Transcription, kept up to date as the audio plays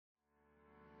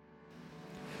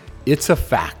It's a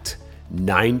fact.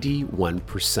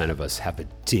 91% of us have a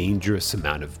dangerous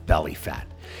amount of belly fat.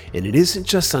 And it isn't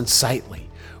just unsightly.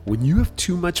 When you have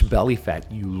too much belly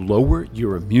fat, you lower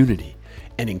your immunity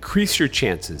and increase your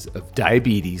chances of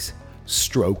diabetes,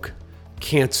 stroke,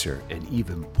 cancer, and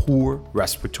even poor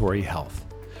respiratory health.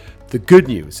 The good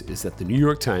news is that the New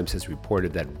York Times has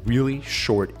reported that really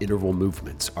short interval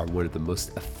movements are one of the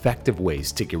most effective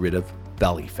ways to get rid of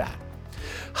belly fat.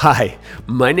 Hi,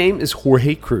 my name is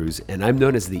Jorge Cruz, and I'm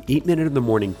known as the 8 Minute in the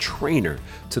Morning trainer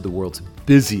to the world's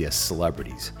busiest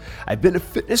celebrities. I've been a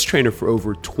fitness trainer for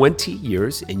over 20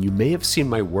 years, and you may have seen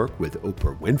my work with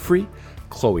Oprah Winfrey,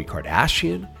 Khloe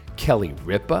Kardashian, Kelly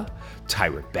Ripa,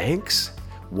 Tyra Banks,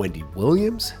 Wendy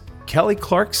Williams, Kelly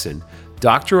Clarkson,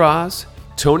 Dr. Oz,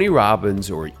 Tony Robbins,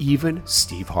 or even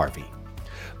Steve Harvey.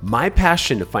 My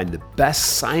passion to find the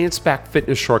best science-backed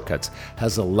fitness shortcuts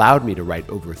has allowed me to write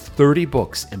over 30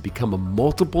 books and become a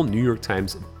multiple New York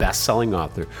Times best-selling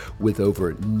author with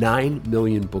over 9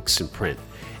 million books in print.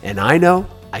 And I know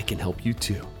I can help you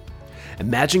too.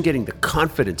 Imagine getting the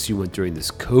confidence you want during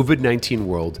this COVID-19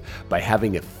 world by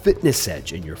having a fitness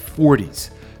edge in your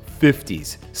 40s,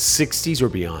 50s, 60s, or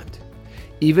beyond.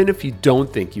 Even if you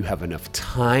don't think you have enough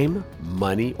time,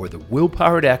 money, or the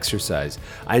willpower to exercise,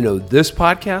 I know this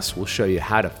podcast will show you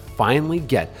how to finally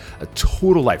get a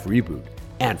total life reboot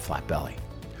and flat belly.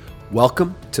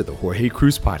 Welcome to the Jorge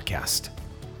Cruz Podcast.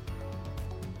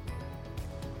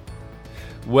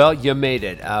 Well, you made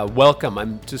it. Welcome.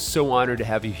 I'm just so honored to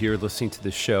have you here listening to the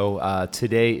show.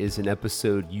 Today is an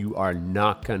episode you are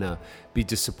not going to be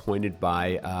disappointed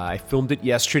by. I filmed it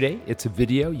yesterday. It's a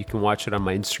video. You can watch it on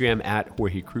my Instagram at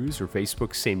Jorge Cruz or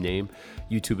Facebook, same name,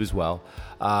 YouTube as well.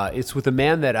 It's with a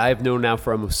man that I've known now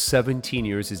for almost 17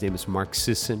 years. His name is Mark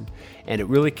Sisson, and it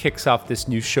really kicks off this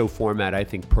new show format, I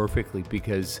think, perfectly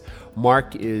because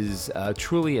Mark is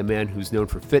truly a man who's known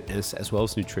for fitness as well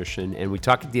as nutrition, and we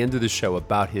talk at the end of the show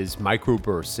about his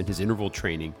microbursts and his interval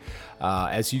training.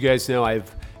 As you guys know,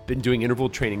 I've been doing interval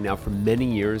training now for many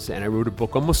years, and I wrote a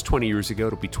book almost 20 years ago.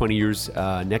 It'll be 20 years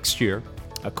next year,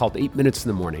 called 8 Minutes in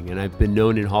the Morning. And I've been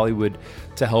known in Hollywood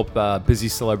to help busy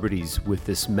celebrities with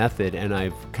this method, and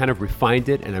I've kind of refined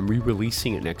it, and I'm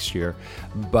re-releasing it next year.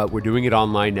 But we're doing it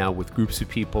online now with groups of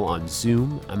people on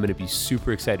Zoom. I'm going to be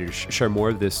super excited to share more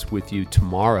of this with you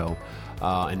tomorrow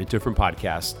in a different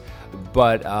podcast.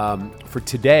 But for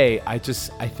today, I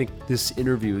think this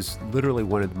interview is literally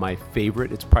one of my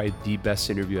favorite. It's probably the best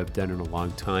interview I've done in a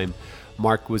long time.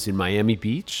 Mark was in Miami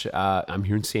Beach. I'm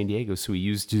here in San Diego, so we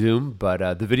used Zoom,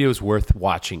 but the video is worth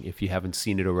watching if you haven't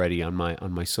seen it already on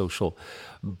my social.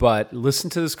 But listen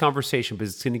to this conversation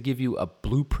because it's going to give you a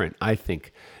blueprint, I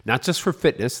think, not just for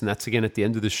fitness, and that's again at the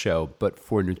end of the show, but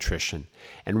for nutrition.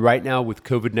 And right now with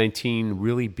COVID-19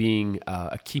 really being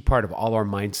a key part of all our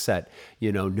mindset,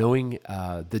 knowing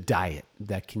the diet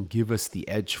that can give us the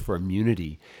edge for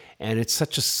immunity. And it's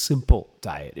such a simple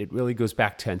diet. It really goes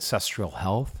back to ancestral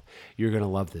health. You're going to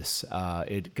love this.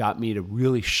 It got me to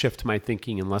really shift my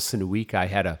thinking in less than a week. I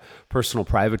had a personal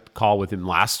private call with him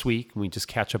last week. We just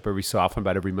catch up every so often,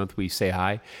 about every month we say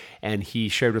hi. And he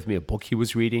shared with me a book he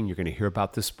was reading. You're going to hear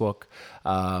about this book.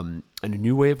 And a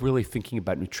new way of really thinking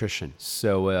about nutrition.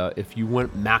 So if you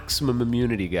want maximum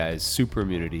immunity, guys, super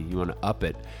immunity, you want to up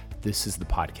it, this is the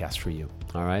podcast for you.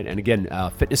 All right. And again,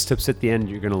 fitness tips at the end,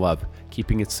 you're going to love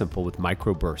keeping it simple with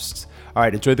micro bursts. All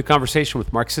right. Enjoy the conversation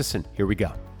with Mark Sisson. Here we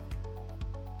go.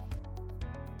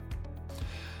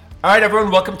 All right, everyone,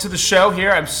 welcome to the show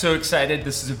here. I'm so excited.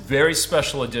 This is a very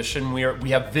special edition. We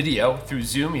have video through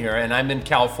Zoom here, and I'm in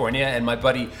California, and my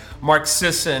buddy Mark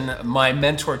Sisson, my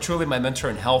mentor, truly my mentor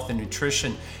in health and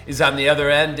nutrition, is on the other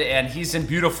end, and he's in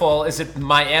beautiful, is it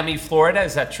Miami, Florida?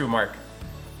 Is that true, Mark?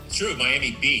 True,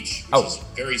 Miami Beach, which is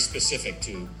very specific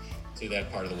to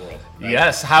that part of the world. Right?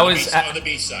 Yes, on the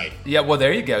beach side. Yeah, well,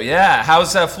 there you go. Yeah,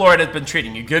 how's Florida been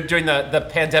treating you? Good during the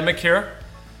pandemic here?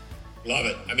 Love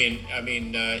it. I mean,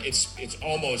 it's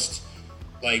almost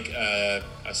like a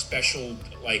special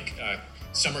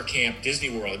summer camp Disney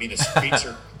World. I mean, the streets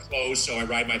are closed, so I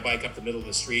ride my bike up the middle of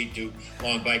the street, do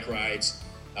long bike rides.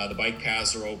 The bike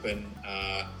paths are open.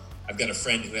 I've got a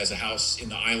friend who has a house in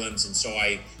the islands, and so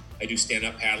I do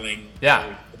stand-up paddling.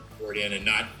 Yeah. In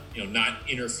and not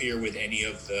interfere with any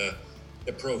of the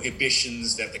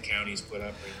prohibitions that the counties put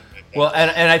up. Well,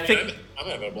 and I think I'm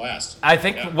gonna have a blast. I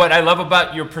think what I love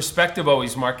about your perspective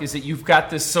always, Mark, is that you've got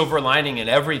this silver lining in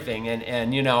everything, and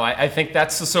I think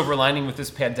that's the silver lining with this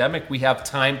pandemic. We have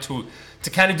time to to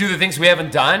kind of do the things we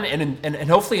haven't done and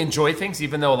hopefully enjoy things,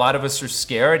 even though a lot of us are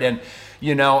scared. And,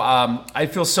 I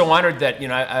feel so honored that,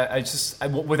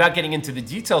 without getting into the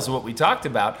details of what we talked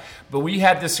about, but we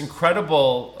had this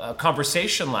incredible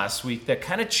conversation last week that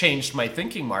kind of changed my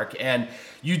thinking, Mark. And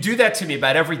you do that to me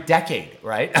about every decade,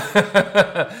 right?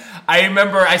 I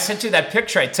remember I sent you that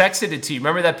picture. I texted it to you.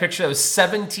 Remember that picture? That was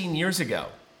 17 years ago.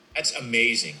 That's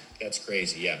amazing. That's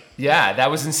crazy. Yeah. Yeah, that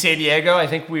was in San Diego. I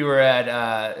think we were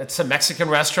at some Mexican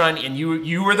restaurant, and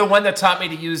you were the one that taught me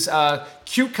to use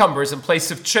cucumbers in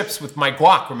place of chips with my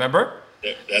guac. Remember?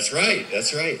 That's right.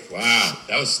 That's right. Wow,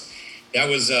 that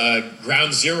was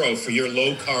ground zero for your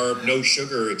low carb, no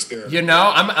sugar experiment.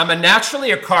 I'm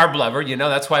naturally a carb lover.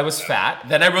 That's why I was fat.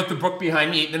 Then I wrote the book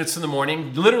behind me, 8 Minutes in the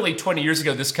Morning, literally 20 years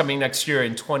ago. This coming next year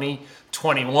in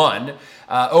 2021.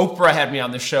 Oprah had me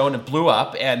on the show and it blew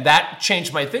up, and that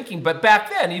changed my thinking. But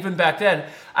even back then,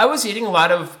 I was eating a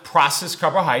lot of processed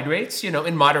carbohydrates,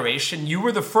 in moderation. You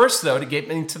were the first, though, to get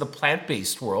me into the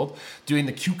plant-based world, doing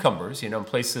the cucumbers, in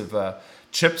place of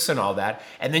chips and all that.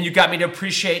 And then you got me to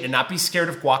appreciate and not be scared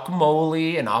of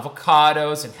guacamole and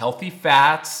avocados and healthy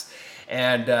fats.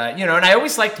 And, and I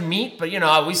always liked meat, but,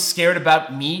 I was scared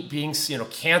about meat being,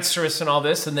 cancerous and all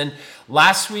this. And then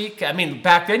last week,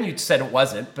 back then you said it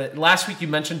wasn't, but last week you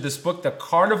mentioned this book, The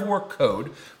Carnivore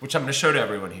Code, which I'm going to show to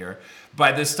everyone here,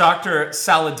 by this Dr.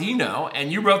 Saladino.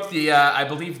 And you wrote the, I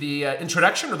believe, the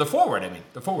introduction or the foreword,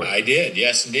 the foreword. I did,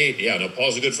 yes, indeed. Yeah, no,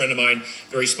 Paul's a good friend of mine,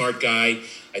 very smart guy.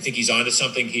 I think he's onto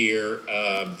something here.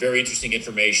 Very interesting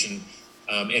information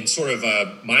and sort of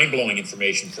mind-blowing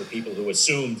information for people who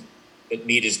assumed that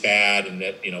meat is bad and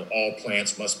that, all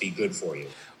plants must be good for you.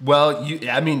 Well,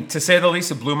 to say the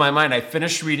least, it blew my mind. I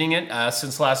finished reading it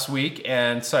since last week,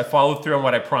 and so I followed through on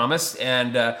what I promised.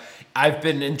 And I've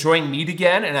been enjoying meat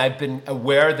again, and I've been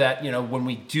aware that, when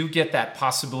we do get that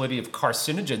possibility of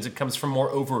carcinogens, it comes from more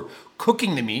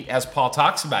overcooking the meat, as Paul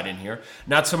talks about in here.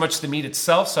 Not so much the meat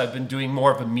itself, so I've been doing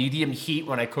more of a medium heat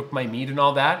when I cook my meat and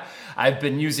all that. I've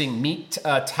been using meat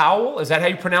towel. Is that how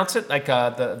you pronounce it? Like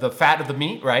the fat of the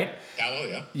meat, right? Tallow,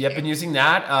 yeah. Yeah, I've been using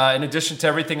that in addition to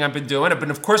everything I've been doing. I've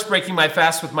been, of course, breaking my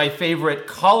fast with my favorite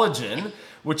collagen,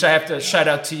 which I have to shout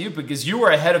out to you because you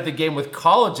were ahead of the game with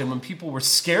collagen when people were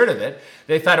scared of it.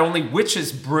 They thought only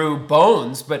witches brew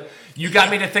bones, but you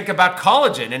got me to think about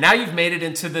collagen. And now you've made it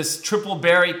into this triple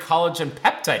berry collagen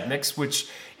peptide mix, which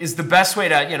is the best way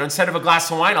to, instead of a glass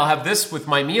of wine, I'll have this with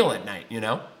my meal at night,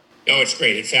 No, it's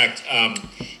great. In fact,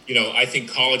 I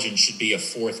think collagen should be a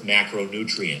fourth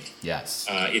macronutrient. Yes.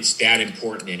 It's that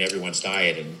important in everyone's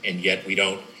diet, and yet we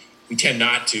tend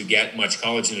not to get much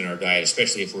collagen in our diet,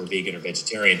 especially if we're vegan or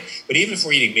vegetarian. But even if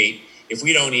we're eating meat, if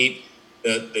we don't eat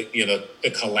the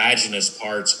collagenous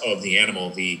parts of the animal,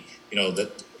 the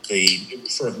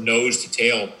sort of nose to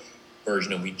tail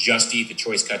version, and we just eat the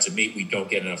choice cuts of meat, we don't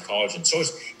get enough collagen. So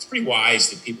it's pretty wise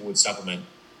that people would supplement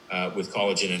with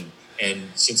collagen. And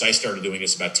since I started doing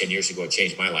this about 10 years ago, it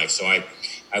changed my life. So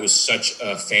I was such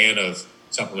a fan of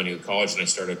supplementing with collagen, I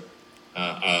started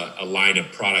a line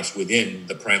of products within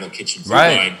the Primal Kitchen food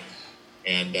line.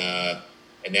 And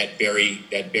that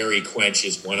berry quench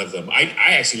is one of them. I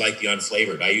actually like the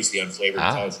unflavored. I use the unflavored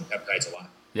collagen peptides a lot.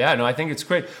 Yeah, no, I think it's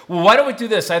great. Well, why don't we do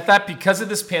this? I thought because of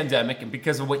this pandemic and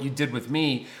because of what you did with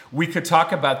me, we could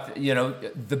talk about,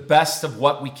 the best of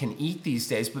what we can eat these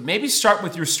days. But maybe start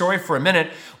with your story for a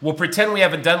minute. We'll pretend we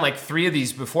haven't done like 3 of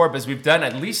these before, because we've done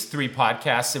at least 3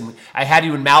 podcasts. And I had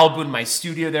you in Malibu in my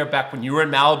studio there back when you were in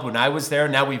Malibu and I was there.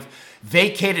 Now we've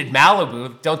vacated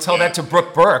Malibu. Don't tell that to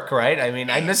Brooke Burke, right?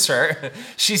 I miss her.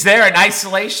 She's there in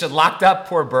isolation, locked up,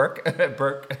 poor Burke.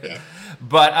 Yeah.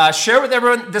 But share with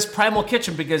everyone this Primal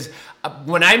Kitchen, because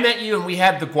when I met you and we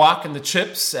had the guac and the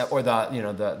chips or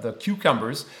the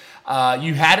cucumbers,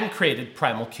 you hadn't created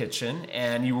Primal Kitchen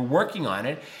and you were working on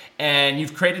it, and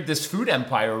you've created this food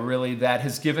empire really that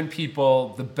has given people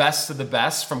the best of the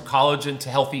best, from collagen to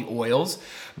healthy oils.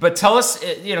 But tell us,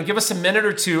 give us a minute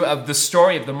or two of the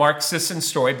story of the Mark Sisson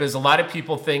story, because a lot of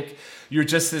people think you're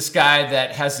just this guy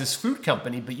that has this food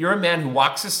company, but you're a man who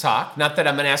walks his talk. Not that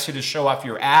I'm going to ask you to show off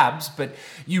your abs, but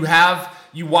you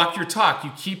walk your talk.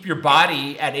 You keep your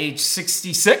body at age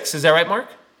 66. Is that right, Mark?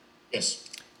 Yes.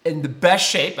 In the best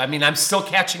shape. I'm still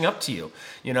catching up to you,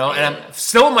 and I'm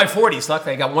still in my 40s.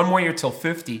 Luckily, I got 1 more year till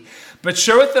 50. But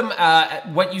share with them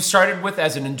what you started with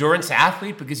as an endurance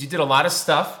athlete, because you did a lot of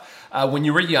stuff when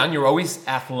you were young, you were always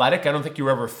athletic. I don't think you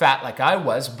were ever fat like I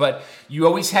was, but you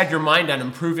always had your mind on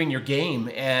improving your game.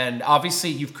 And obviously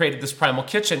you've created this Primal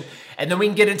Kitchen. And then we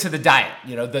can get into the diet,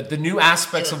 the new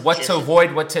aspects of what to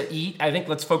avoid, what to eat. I think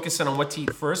let's focus in on what to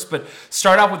eat first, but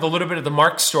start out with a little bit of the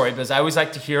Mark story, because I always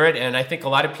like to hear it. And I think a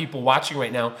lot of people watching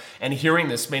right now and hearing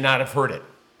this may not have heard it.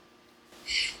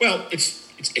 Well, it's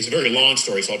a very long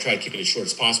story, so I'll try to keep it as short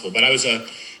as possible. But I was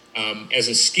as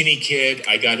a skinny kid,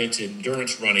 I got into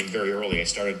endurance running very early. I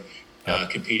started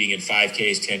competing in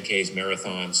 5Ks, 10Ks,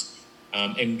 marathons,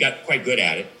 and got quite good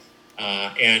at it.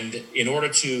 And in order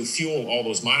to fuel all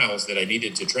those miles that I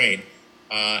needed to train,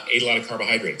 ate a lot of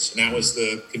carbohydrates. And that was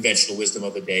the conventional wisdom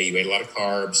of the day. You ate a lot of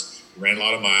carbs, you ran a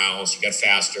lot of miles, you got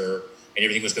faster, and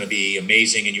everything was going to be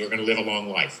amazing, and you were going to live a long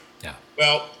life. Yeah.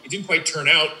 Well, it didn't quite turn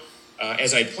out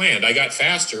as I planned. I got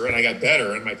faster, and I got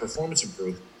better, and my performance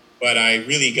improved. But I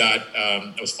really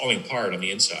I was falling apart on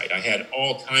the inside. I had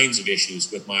all kinds of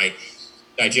issues with my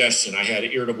digestion. I had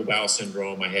irritable bowel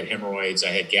syndrome. I had hemorrhoids. I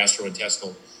had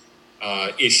gastrointestinal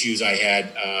issues. I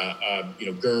had,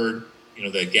 GERD,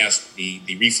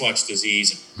 the reflux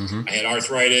disease. Mm-hmm. I had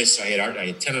arthritis. I had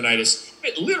tendonitis.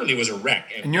 It literally was a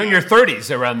wreck. And you're in your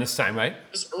 30s around this time, right?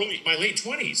 It was my late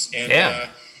 20s. And, yeah.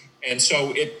 And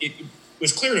so it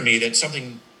was clear to me that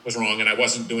something was wrong and I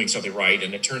wasn't doing something right.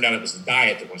 And it turned out it was the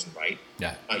diet that wasn't right.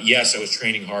 Yeah. Yes, I was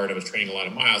training hard. I was training a lot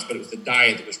of miles, but it was the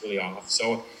diet that was really off.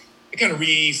 So I kind of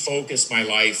refocused my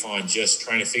life on just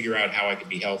trying to figure out how I could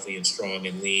be healthy and strong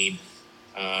and lean,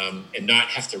 and not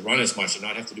have to run as much and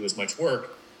not have to do as much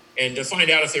work, and to find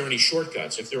out if there were any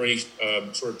shortcuts, if there were any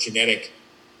sort of genetic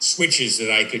switches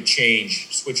that I could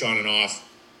switch on and off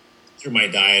through my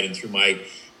diet and through my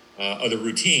other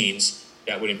routines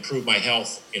that would improve my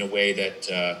health in a way that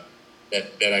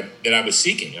I was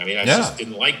seeking. I mean, I just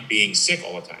didn't like being sick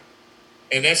all the time.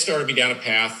 And that started me down a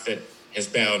path that has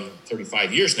been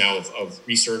 35 years now of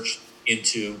research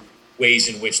into ways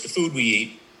in which the food we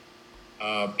eat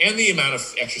and the amount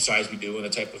of exercise we do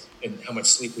and how much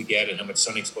sleep we get and how much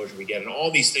sun exposure we get. And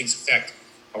all these things affect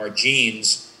how our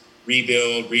genes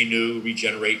rebuild, renew,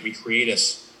 regenerate, recreate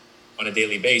us on a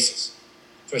daily basis.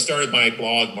 So I started my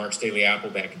blog, Mark's Daily Apple,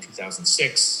 back in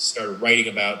 2006, started writing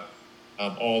about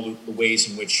all the ways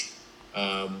in which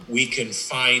we can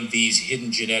find these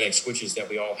hidden genetic switches that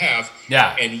we all have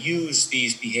and use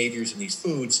these behaviors and these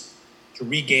foods to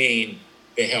regain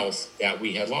the health that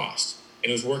we had lost. And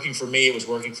it was working for me. It was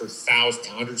working for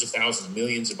hundreds of thousands,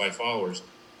 millions of my followers.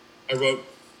 I wrote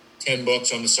 10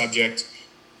 books on the subject.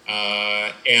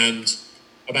 And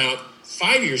about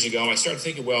 5 years ago, I started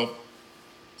thinking, well,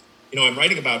 I'm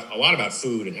writing a lot about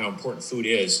food and how important food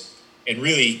is. And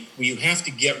really, you have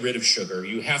to get rid of sugar.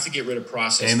 You have to get rid of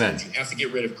processed foods. You have to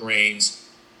get rid of grains.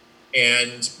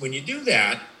 And when you do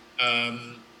that,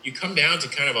 you come down to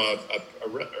kind of a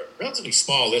relatively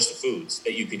small list of foods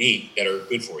that you can eat that are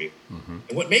good for you. Mm-hmm.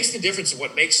 And what makes the difference and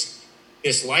what makes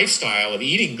this lifestyle of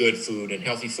eating good food and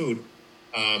healthy food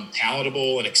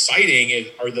palatable and exciting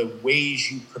are the ways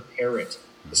you prepare it.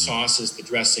 The sauces, the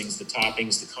dressings, the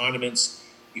toppings, the condiments,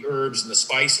 the herbs, and the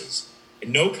spices.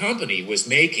 And no company was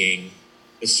making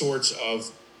the sorts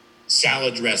of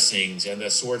salad dressings and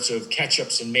the sorts of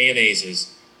ketchups and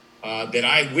mayonnaises that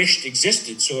I wished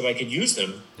existed so that I could use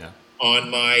them on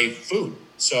my food.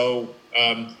 So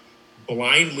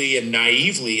blindly and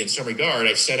naively, in some regard,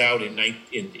 I set out in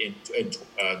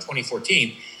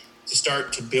 2014 to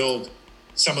start to build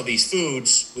some of these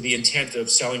foods with the intent of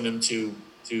selling them to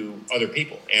other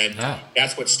people. And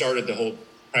that's what started the whole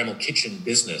Primal Kitchen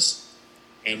business.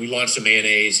 And we launched a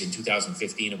mayonnaise in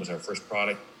 2015. It was our first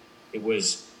product. It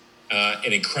was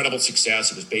an incredible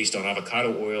success. It was based on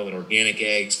avocado oil and organic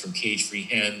eggs from cage-free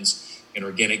hens and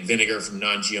organic vinegar from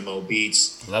non-GMO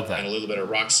beets. Love that. And a little bit of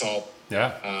rock salt,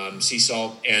 sea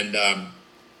salt. And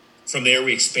from there,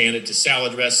 we expanded to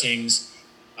salad dressings.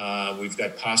 We've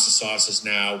got pasta sauces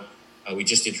now. We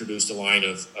just introduced a line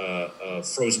of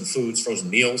frozen foods, frozen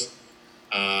meals.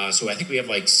 So I think we have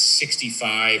like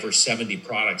 65 or 70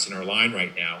 products in our line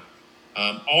right now,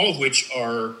 all of which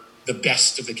are the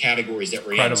best of the categories that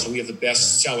we're in. So we have the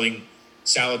best selling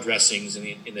salad dressings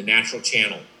in the natural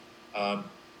channel,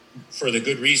 for the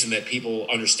good reason that people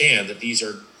understand that these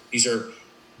are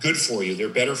good for you. They're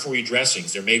better for you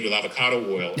dressings. They're made with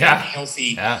avocado oil and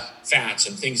healthy fats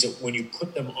and things that when you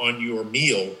put them on your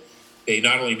meal, they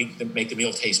not only make the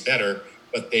meal taste better,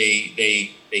 but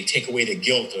they take away the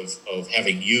guilt of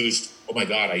having used, oh my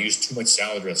God, I used too much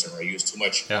salad dressing or I used too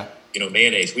much,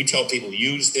 mayonnaise. We tell people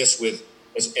use this with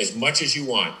as much as you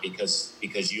want because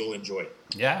you'll enjoy it.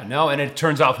 Yeah, no, and it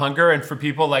turns off hunger. And for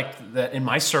people like that in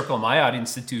my circle, my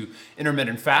audience that do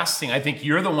intermittent fasting, I think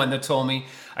you're the one that told me.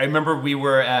 I remember we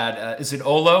were at, is it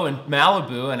Olo in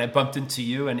Malibu, and I bumped into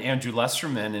you and Andrew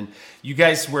Lesserman, and you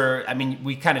guys were, I mean,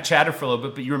 we kind of chatted for a little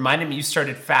bit, but you reminded me you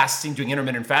started fasting, doing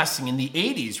intermittent fasting in the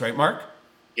 80s, right, Mark?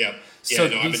 Yeah, So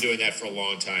I've been doing that for a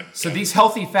long time. So these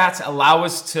healthy fats allow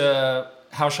us to,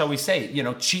 how shall we say,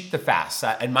 cheat the fast.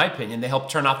 In my opinion, they help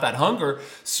turn off that hunger,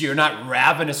 so you're not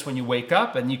ravenous when you wake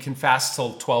up, and you can fast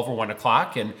till 12 or 1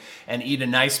 o'clock and eat a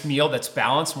nice meal that's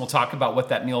balanced. And we'll talk about what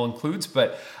that meal includes.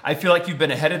 But I feel like you've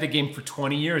been ahead of the game for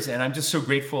 20 years, and I'm just so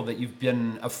grateful that you've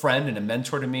been a friend and a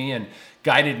mentor to me and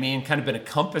guided me and kind of been a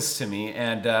compass to me.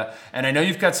 And I know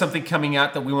you've got something coming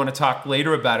out that we want to talk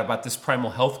later about this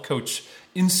Primal Health Coach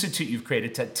Institute you've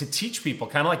created to teach people,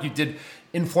 kind of like you did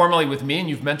informally with me, and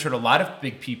you've mentored a lot of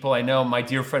big people. I know my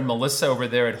dear friend Melissa over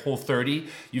there at Whole30,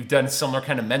 you've done similar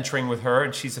kind of mentoring with her,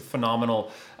 and she's a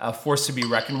phenomenal force to be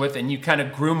reckoned with. And you kind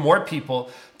of groom more people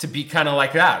to be kind of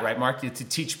like that, right, Mark? To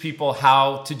teach people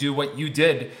how to do what you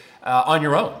did on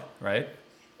your own, right?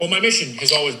 Well, my mission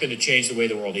has always been to change the way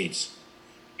the world eats.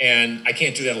 And I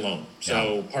can't do that alone.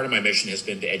 So part of my mission has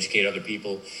been to educate other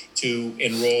people, to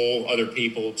enroll other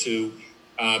people, to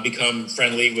become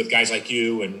friendly with guys like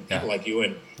you and people like you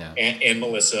and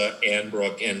Melissa and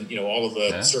Brooke and all of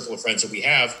the circle of friends that we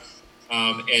have,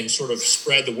 and sort of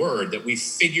spread the word that we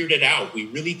figured it out. We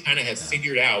really kind of have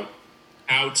figured out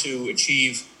how to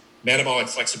achieve metabolic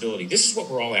flexibility. This is what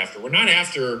we're all after. We're not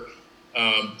after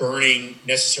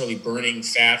necessarily burning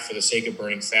fat for the sake of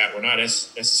burning fat. We're not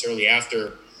necessarily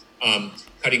after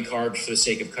cutting carbs for the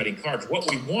sake of cutting carbs. What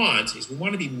we want is we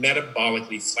want to be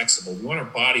metabolically flexible. We want our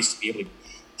bodies to be able to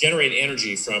generate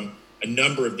energy from a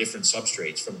number of different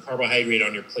substrates, from carbohydrate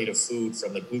on your plate of food,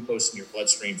 from the glucose in your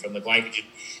bloodstream, from the glycogen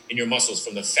in your muscles,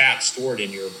 from the fat stored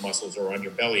in your muscles or on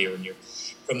your belly or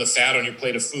from the fat on your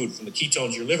plate of food, from the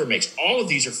ketones your liver makes. All of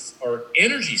these are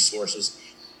energy sources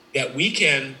that we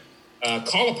can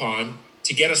call upon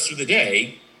to get us through the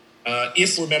day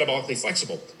if we're metabolically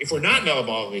flexible. If we're not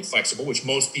metabolically flexible, which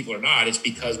most people are not, it's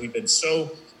because we've been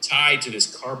so tied to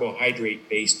this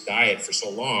carbohydrate-based diet for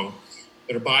so long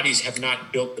that our bodies have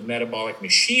not built the metabolic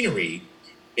machinery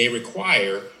they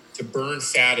require to burn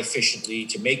fat efficiently,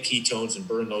 to make ketones and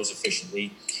burn those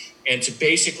efficiently, and to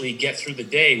basically get through the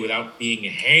day without being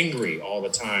hangry all the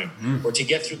time, or to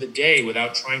get through the day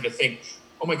without trying to think,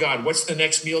 oh my God, what's the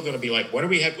next meal going to be like? What do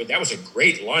we have? That was a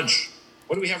great lunch.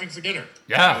 What are we having for dinner?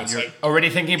 Yeah, you're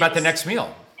already thinking about the next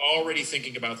meal. Already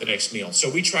thinking about the next meal. So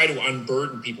we try to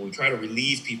unburden people. We try to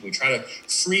relieve people. We try to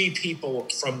free people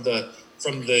from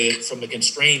the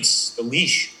constraints, the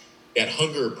leash that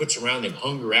hunger puts around them,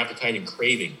 hunger, appetite, and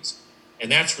cravings.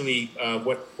 And that's really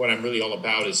what I'm really all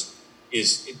about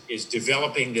is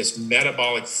developing this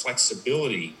metabolic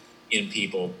flexibility in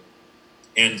people.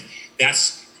 And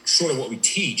that's sort of what we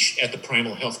teach at the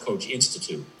Primal Health Coach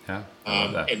Institute. Yeah,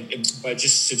 but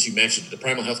just since you mentioned it, the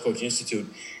Primal Health Coach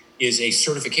Institute is a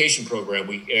certification program.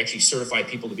 We actually certify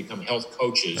people to become health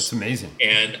coaches. That's amazing.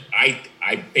 And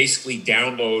I basically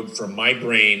download from my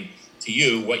brain to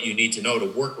you what you need to know to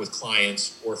work with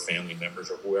clients or family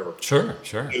members or whoever. Sure.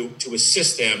 To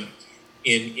assist them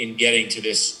in getting to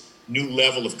this new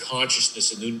level of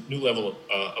consciousness, a new level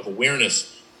of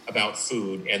awareness about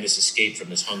food and this escape from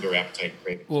this hunger, appetite, and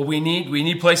craving. Well, we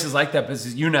need places like that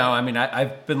because, I mean,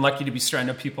 I've been lucky to be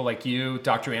surrounded by people like you,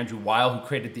 Dr. Andrew Weil, who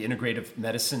created the Integrative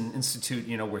Medicine Institute,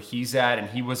 where he's at, and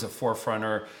he was a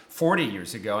forefronter 40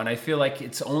 years ago. And I feel like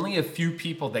it's only a few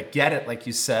people that get it, like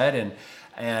you said, and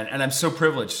I'm so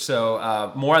privileged.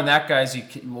 So more on that, guys.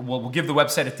 We'll give the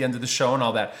website at the end of the show and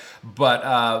all that. But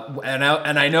and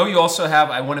I know you also have.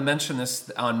 I want to mention this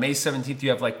on May 17th. You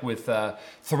have with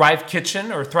Thrive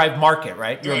Kitchen or Thrive Market,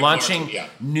 right? You're launching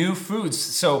new foods.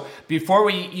 So before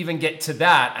we even get to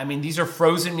that, I mean, these are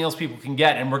frozen meals people can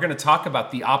get, and we're going to talk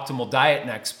about the optimal diet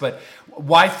next. But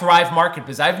why Thrive Market?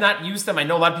 Because I've not used them. I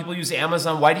know a lot of people use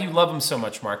Amazon. Why do you love them so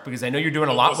much, Mark? Because I know you're doing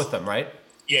a lot with them, right?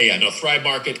 Yeah. No, Thrive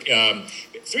Market.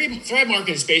 Thrive Market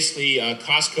is basically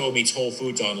Costco meets Whole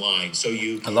Foods online. So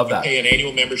you pay an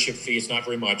annual membership fee. It's not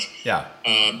very much. Yeah.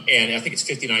 And I think it's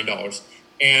 $59.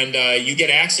 And you get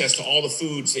access to all the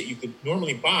foods that you could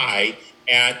normally buy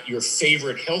at your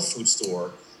favorite health food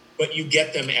store, but you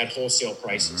get them at wholesale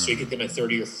prices. So you get them at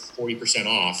 30 or 40%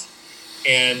 off.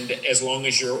 And as long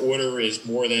as your order is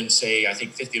more than, say, I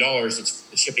think $50,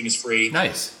 the shipping is free.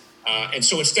 Nice. And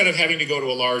so instead of having to go to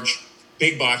a large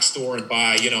big box store and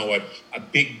buy, a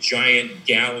big giant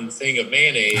gallon thing of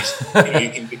mayonnaise,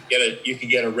 you can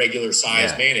get a regular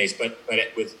size mayonnaise, but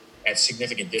with at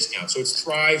significant discounts. So it's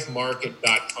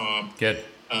thrivemarket.com. Good.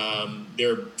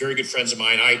 They're very good friends of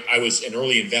mine. I was an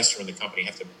early investor in the company.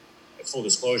 Full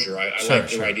disclosure, I Sure, like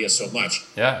their idea so much.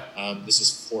 Yeah. This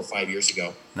is 4 or 5 years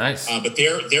ago. Nice. But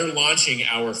they're launching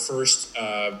our first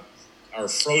our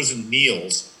frozen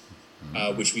meals,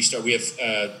 which we start. We have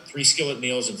 3 skillet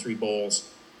meals and 3 bowls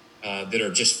that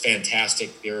are just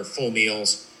fantastic. They're full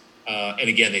meals, and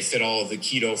again, they fit all of the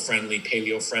keto-friendly,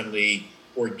 paleo-friendly,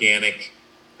 organic,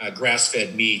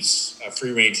 grass-fed meats,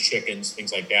 free-range chickens,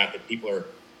 things like that. That people are,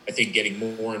 I think, getting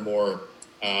more and more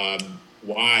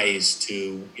wise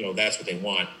to, that's what they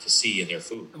want to see in their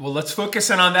food. Well, let's focus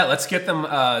in on that. Let's get them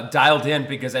dialed in,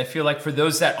 because I feel like for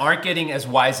those that aren't getting as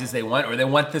wise as they want, or they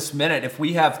want this minute, if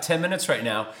we have 10 minutes right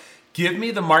now, give me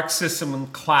the Mark system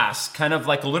class, kind of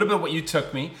like a little bit what you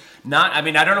took me. I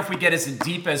don't know if we get as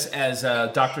deep as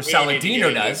Dr.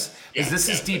 Saladino does, because this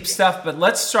is deep stuff, but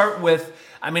let's start with,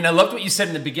 I loved what you said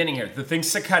in the beginning here. The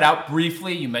things to cut out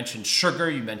briefly, you mentioned sugar,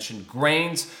 you mentioned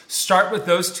grains. Start with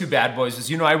those 2 bad boys. As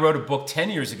you know, I wrote a book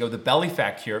 10 years ago, The Belly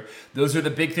Fat Cure. Those are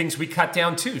the big things we cut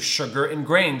down too, sugar and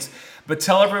grains. But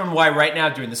tell everyone why right now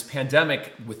during this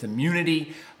pandemic with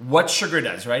immunity, what sugar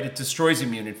does, right? It destroys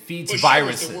immune, it feeds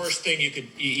viruses. Sugar is the worst thing you could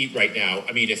eat right now.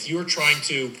 If you're trying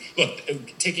to,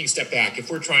 taking a step back,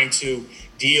 if we're trying to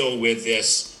deal with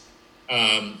this,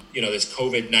 this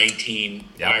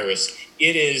COVID-19 virus,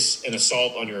 it is an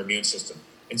assault on your immune system.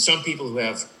 And some people who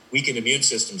have weakened immune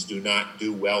systems do not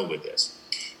do well with this.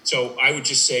 So I would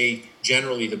just say,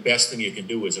 generally, the best thing you can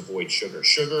do is avoid sugar.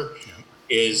 Sugar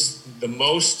is the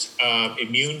most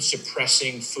immune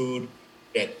suppressing food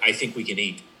that I think we can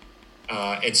eat.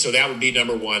 And so that would be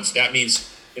number one. So that means,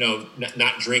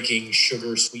 not drinking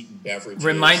sugar sweetened beverages.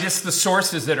 Remind us the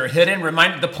sources that are hidden.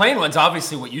 Remind the plain ones,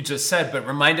 obviously what you just said, but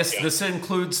remind us this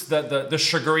includes the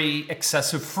sugary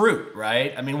excessive fruit,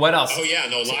 right? What else? Oh yeah,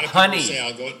 no, a lot of honey.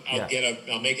 People say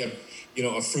I'll make a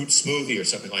fruit smoothie or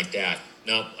something like that.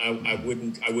 No, I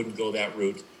wouldn't go that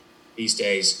route these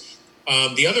days.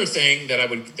 The other thing that I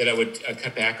would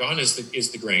cut back on is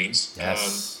the grains.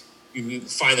 Yes. You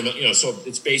find them, so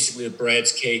it's basically the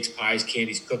breads, cakes, pies,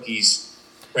 candies, cookies,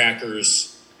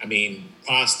 crackers,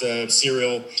 pasta,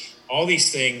 cereal. All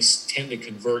these things tend to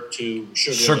convert to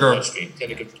sugar in the bloodstream,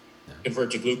 tend to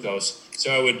convert to glucose.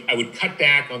 So I would cut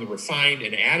back on the refined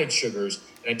and added sugars,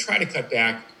 and I try to cut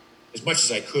back as much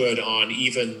as I could on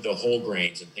even the whole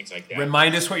grains and things like that.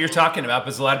 Remind us what you're talking about,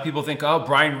 because a lot of people think,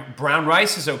 brown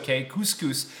rice is okay,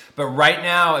 couscous. But right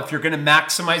now, if you're going to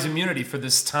maximize immunity for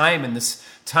this time, and this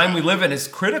time we live in is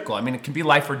critical. It can be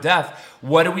life or death.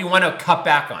 What do we want to cut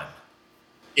back on?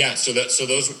 Yeah, so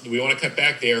those we want to cut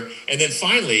back there. And then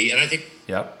finally, and I think,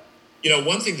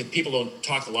 one thing that people don't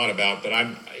talk a lot about, but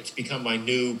it's become my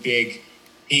new big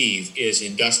peeve, is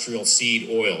industrial seed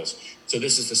oils. So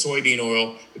this is the soybean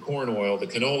oil, the corn oil, the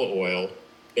canola oil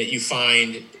that you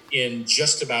find in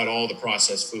just about all the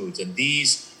processed foods. And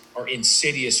these are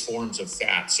insidious forms of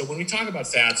fat. So when we talk about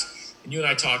fats, and you and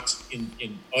I talked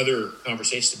in other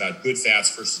conversations about good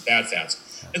fats versus bad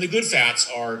fats. And the good fats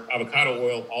are avocado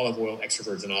oil, olive oil, extra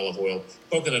virgin olive oil,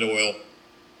 coconut oil,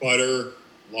 butter,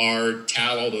 lard,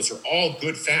 tallow. Those are all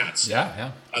good fats.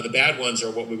 Yeah. The bad ones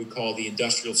are what we would call the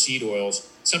industrial seed oils.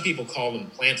 Some people call them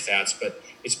plant fats, but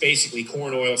it's basically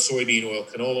corn oil, soybean oil,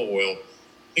 canola oil,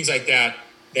 things like that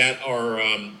are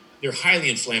they're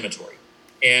highly inflammatory,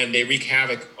 and they wreak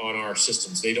havoc on our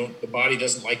systems. The body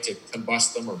doesn't like to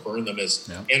combust them or burn them as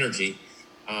energy.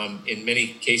 In many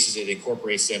cases, it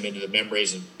incorporates them into the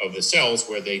membranes of the cells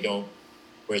where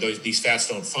these fats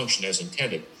don't function as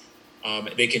intended.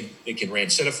 They can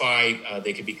rancidify,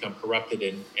 they can become corrupted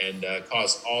and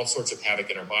cause all sorts of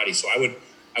havoc in our body. So I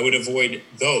would avoid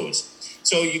those.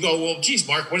 So you go, well, geez,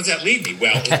 Mark, what does that leave me?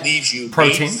 Well, it leaves you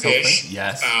protein, meat, fish,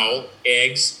 fowl,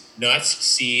 eggs, nuts,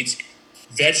 seeds,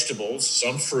 vegetables,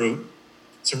 some fruit,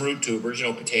 some root tubers,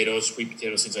 potatoes, sweet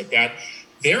potatoes, things like that.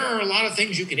 There are a lot of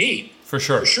things you can eat. For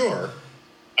sure.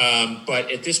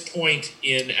 But at this point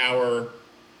in our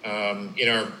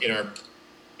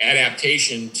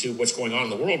adaptation to what's going on in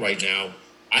the world right now,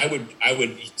 I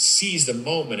would seize the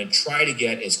moment and try to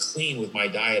get as clean with my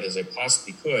diet as I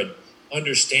possibly could,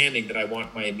 understanding that I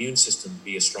want my immune system to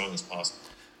be as strong as possible.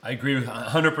 I agree with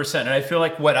 100%. And I feel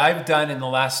like what I've done in the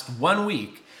last 1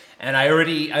 week, And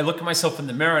I look at myself in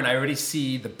the mirror and I already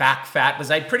see the back fat,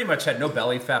 because I pretty much had no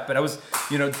belly fat, but I was,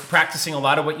 practicing a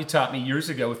lot of what you taught me years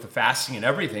ago with the fasting and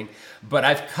everything. But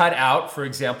I've cut out, for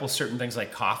example, certain things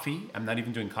like coffee. I'm not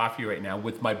even doing coffee right now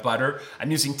with my butter. I'm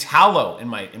using tallow in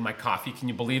my coffee. Can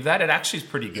you believe that? It actually is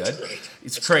pretty good.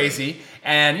 It's crazy. Great.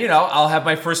 And, I'll have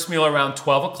my first meal around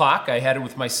 12 o'clock. I had it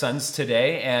with my sons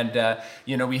today. And,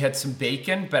 we had some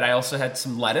bacon, but I also had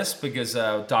some lettuce because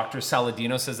Dr.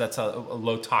 Saladino says that's a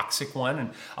low toxic one.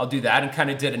 And I'll do that, and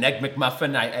kind of did an egg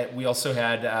McMuffin. We also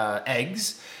had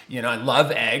eggs. I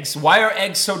love eggs. Why are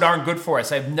eggs so darn good for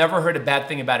us? I've never heard a bad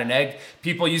thing about an egg.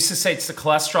 People used to say it's the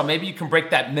cholesterol. Maybe you can break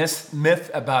that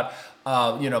myth about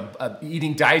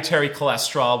eating dietary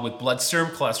cholesterol with blood serum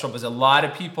cholesterol, because a lot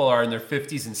of people are in their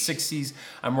 50s and 60s.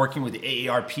 I'm working with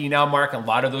AARP now, Mark, and a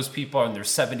lot of those people are in their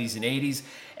 70s and 80s.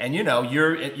 And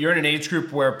you're in an age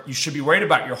group where you should be worried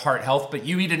about your heart health, but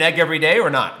you eat an egg every day or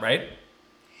not, right?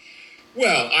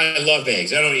 Well, I love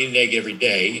eggs. I don't eat an egg every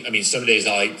day. I mean, some days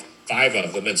I'll eat 5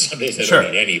 of them, and some days I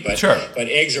don't eat any. But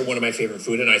eggs are one of my favorite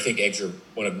food, and I think eggs are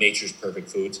one of nature's perfect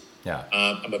foods. Yeah.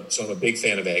 I'm a big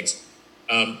fan of eggs.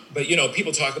 But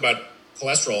people talk about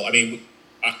cholesterol. I mean,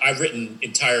 I've written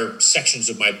entire sections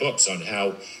of my books on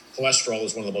how cholesterol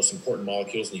is one of the most important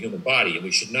molecules in the human body, and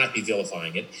we should not be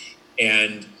vilifying it.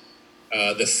 And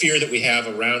the fear that we have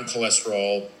around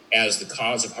cholesterol as the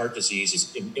cause of heart disease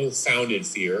is an ill-founded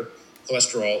fear.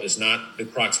 Cholesterol is not the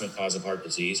proximate cause of heart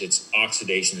disease. It's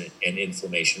oxidation and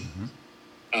inflammation.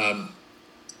 Mm-hmm.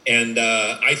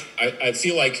 I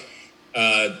feel like,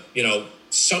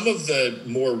 some of the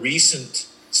more recent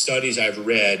studies I've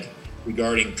read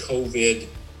regarding COVID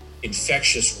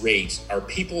infectious rate are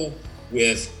people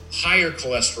with higher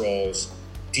cholesterols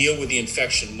deal with the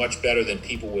infection much better than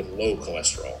people with low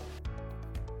cholesterol.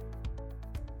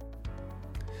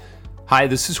 Hi,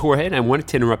 this is Jorge, and I wanted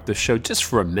to interrupt the show just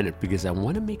for a minute because I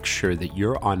want to make sure that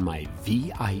you're on my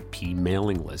VIP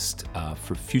mailing list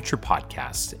for future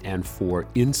podcasts and for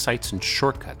insights and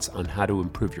shortcuts on how to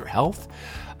improve your health,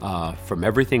 from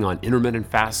everything on intermittent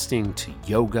fasting to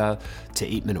yoga to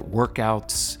 8-minute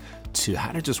workouts to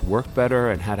how to just work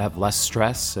better and how to have less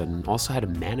stress and also how to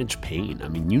manage pain. I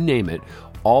mean, you name it.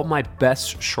 All my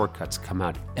best shortcuts come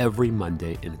out every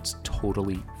Monday, and it's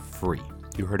totally free.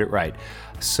 You heard it right.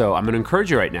 So I'm going to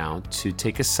encourage you right now to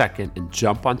take a second and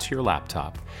jump onto your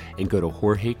laptop and go to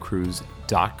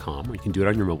jorgecruz.com, or you can do it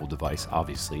on your mobile device,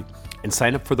 obviously, and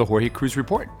sign up for the Jorge Cruz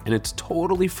Report. And it's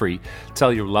totally free.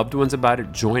 Tell your loved ones about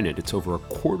it. Join it. It's over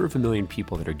 250,000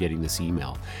 people that are getting this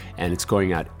email, and it's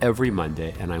going out every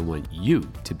Monday, and I want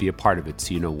you to be a part of it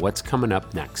so you know what's coming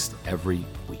up next every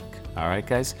week. All right,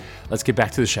 guys, let's get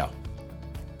back to the show.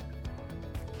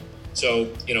 So,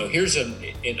 here's an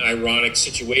ironic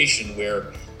situation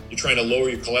where you're trying to lower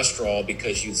your cholesterol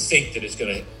because you think that it's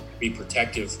going to be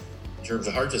protective in terms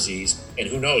of heart disease. And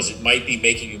who knows, it might be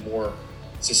making you more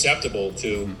susceptible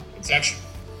to infection.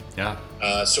 Yeah.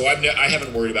 So I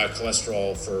haven't worried about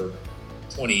cholesterol for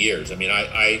 20 years. I mean,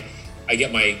 I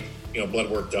get my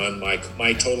blood work done.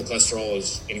 My total cholesterol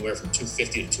is anywhere from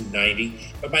 250 to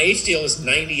 290, but my HDL is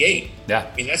 98. Yeah.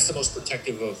 I mean, that's the most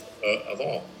protective of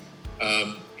all.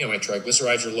 My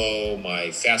triglycerides are low, my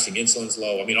fasting insulin's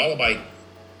low. I mean,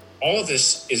 all of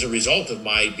this is a result of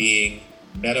my being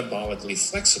metabolically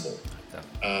flexible.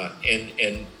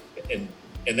 And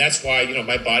that's why,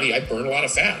 my body, I burn a lot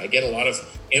of fat. I get a lot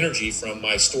of energy from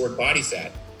my stored body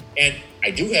fat. And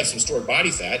I do have some stored body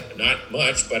fat, not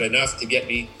much, but enough to get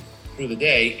me through the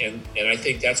day. And I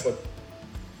think that's what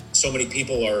so many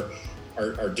people are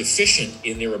deficient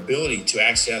in their ability to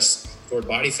access stored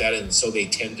body fat, and so they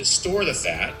tend to store the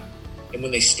fat. And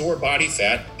when they store body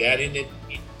fat, that in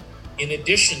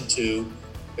addition to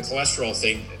the cholesterol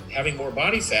thing, having more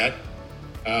body fat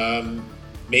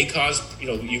may cause,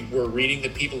 you were reading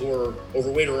that people who are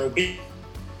overweight or obese.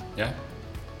 Yeah,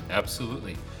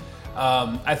 absolutely.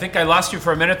 I think I lost you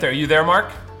for a minute there. Are you there, Mark?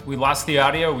 We lost the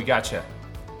audio. We got you.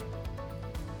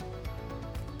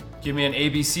 Give me an A,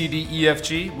 B, C, D, E, F,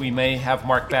 G. We may have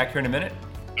Mark back here in a minute.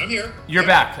 I'm here. You're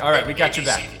back. All right, we got you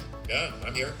back. Yeah,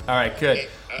 I'm here. All right, good. Okay.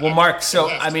 Well, Mark, so,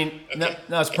 no,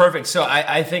 it's perfect. So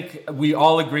I think we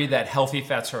all agree that healthy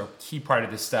fats are a key part of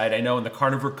this diet. I know in the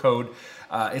Carnivore Code,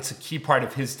 it's a key part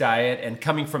of his diet and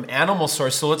coming from animal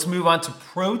source. So let's move on to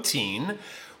protein.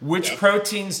 Which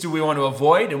proteins do we want to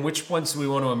avoid and which ones do we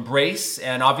want to embrace?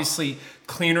 And obviously,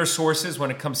 cleaner sources when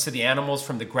it comes to the animals,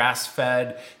 from the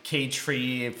grass-fed,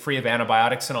 cage-free, free of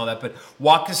antibiotics and all that. But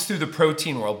walk us through the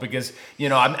protein world, because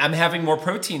I'm having more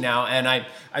protein now, and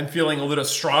I'm feeling a little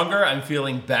stronger. I'm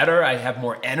feeling better. I have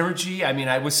more energy. I mean,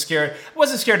 I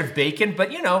wasn't scared of bacon,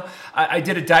 but I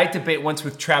did a diet debate once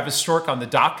with Travis Stork on The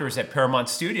Doctors at Paramount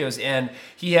Studios, and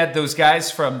he had those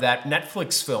guys from that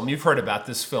Netflix film. You've heard about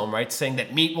this film, right? Saying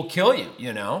that meat will kill you.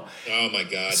 Oh my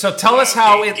God! So tell us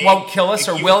how it won't kill us,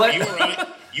 or will it?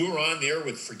 You were on there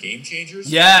for Game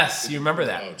Changers? Yes, you remember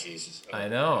that. Oh, Jesus. Oh.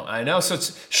 I know. So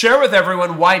share with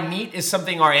everyone why meat is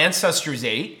something our ancestors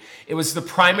ate. It was the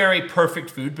primary perfect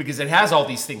food because it has all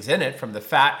these things in it, from the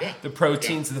fat, the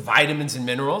proteins, the vitamins and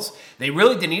minerals. They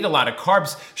really didn't eat a lot of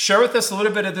carbs. Share with us a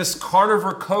little bit of this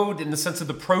carnivore code in the sense of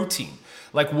the protein.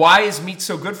 Like, why is meat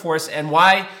so good for us, and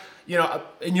why,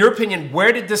 in your opinion,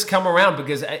 where did this come around?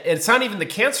 Because it's not even the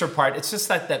cancer part. It's just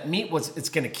that meat it's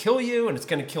going to kill you, and it's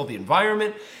going to kill the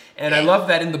environment. And I love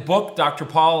that in the book, Dr.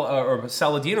 Paul or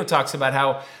Saladino talks about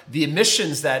how the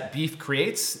emissions that beef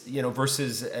creates,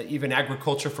 versus even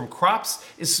agriculture from crops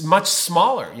is much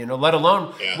smaller, let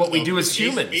alone what we do as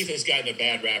humans. Beef has gotten a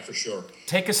bad rap for sure.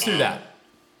 Take us through that.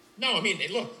 No, I mean,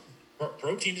 look,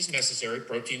 protein is necessary.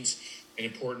 Protein's an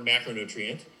important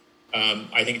macronutrient.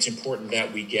 I think it's important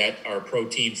that we get our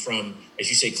protein from, as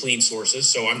you say, clean sources.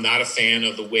 So I'm not a fan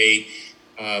of the way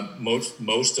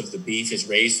most of the beef is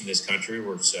raised in this country,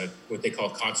 where it's what they call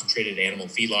concentrated animal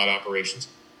feedlot operations.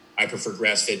 I prefer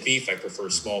grass-fed beef. I prefer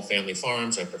small family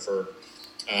farms. I prefer,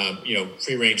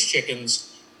 free-range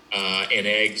chickens and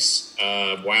eggs,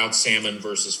 wild salmon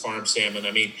versus farm salmon.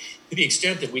 I mean, to the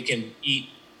extent that we can eat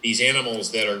these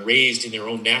animals that are raised in their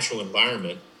own natural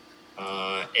environment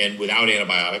and without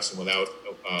antibiotics and without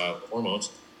hormones,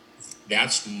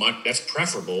 that's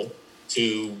preferable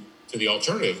to the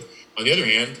alternative. On the other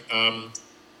hand,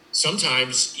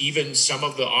 sometimes even some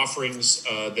of the offerings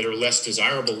that are less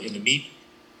desirable in the meat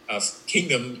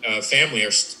kingdom family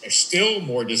are still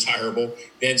more desirable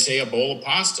than, say, a bowl of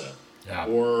pasta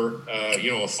or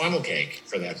a funnel cake,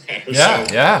 for that matter.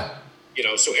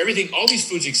 So everything, all these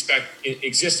foods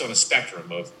exist on a spectrum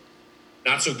of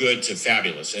not so good to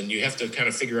fabulous, and you have to kind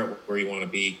of figure out where you want to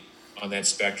be on that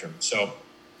spectrum. So,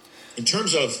 in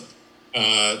terms of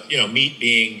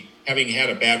meat having had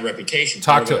a bad reputation,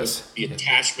 talk to us. The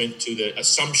attachment to the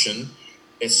assumption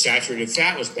that saturated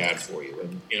fat was bad for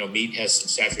you, and meat has some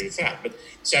saturated fat, but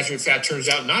saturated fat turns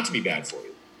out not to be bad for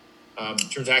you.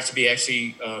 Turns out to be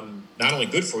actually not only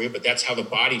good for you, but that's how the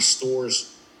body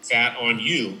stores fat on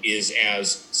you, is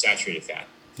as saturated fat.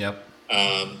 Yep.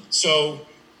 So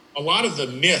a lot of the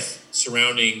myth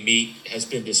surrounding meat has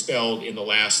been dispelled in the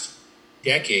last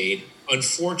decade.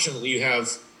 Unfortunately, you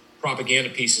have propaganda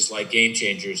pieces like Game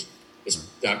Changers, this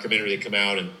documentary that come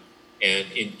out and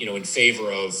in favor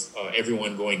of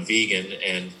everyone going vegan,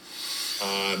 and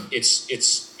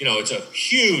it's a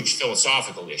huge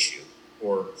philosophical issue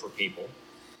for people,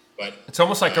 but it's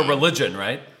almost like a religion,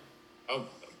 right? Oh,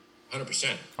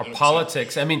 100%. Or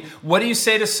politics. I mean, what do you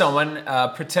say to someone?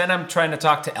 Pretend I'm trying to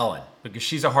talk to Ellen, because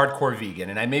she's a hardcore vegan,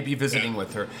 and I may be visiting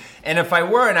with her. And if I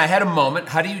were, and I had a moment,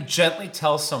 how do you gently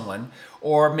tell someone,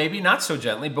 or maybe not so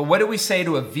gently, but what do we say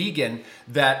to a vegan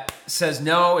that says,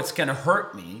 no, it's going to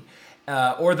hurt me,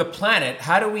 or the planet?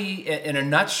 How do we, in a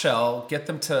nutshell, get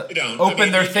them to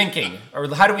open their thinking? Or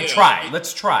how do we try?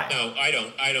 Let's try. No, I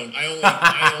don't.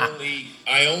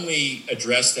 I only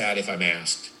address that if I'm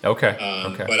asked. Okay.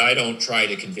 But I don't try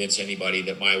to convince anybody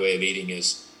that my way of eating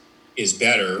is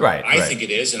better. Right. I think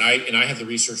it is, and I have the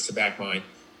research to back mine.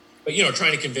 But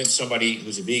trying to convince somebody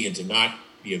who's a vegan to not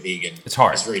be a vegan, it's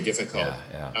hard. It's very difficult.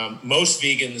 Yeah. Most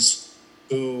vegans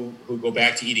who go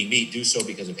back to eating meat do so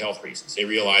because of health reasons. They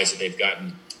realize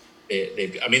that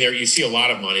you see a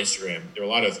lot of them on Instagram. There are a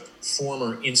lot of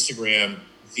former Instagram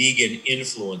vegan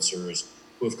influencers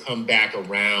who have come back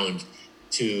around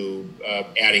to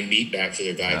adding meat back to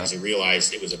their diet because they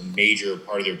realized it was a major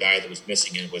part of their diet that was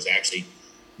missing, and it was actually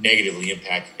negatively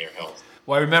impacting their health.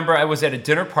 Well, I remember I was at a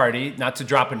dinner party, not to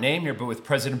drop a name here, but with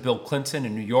President Bill Clinton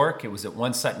in New York. It was at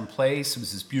One Sutton Place. It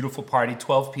was this beautiful party,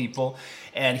 12 people.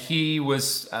 And he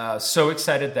was so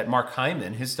excited that Mark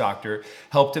Hyman, his doctor,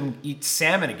 helped him eat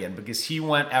salmon again, because he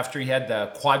went after he had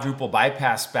the quadruple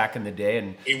bypass back in the day.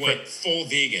 And he went full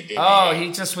vegan, didn't he?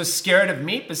 He just was scared of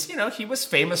meat, but, he was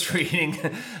famous for eating,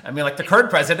 like the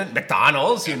current president,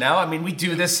 McDonald's, we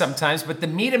do this sometimes, but the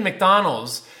meat in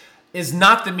McDonald's is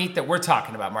not the meat that we're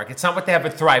talking about, Mark. It's not what they have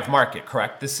at Thrive Market,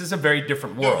 correct? This is a very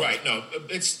different world. No, right. No,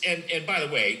 it's and by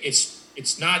the way,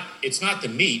 it's not the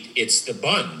meat. It's the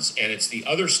buns, and it's the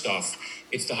other stuff.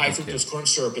 It's the high fructose corn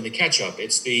syrup and the ketchup.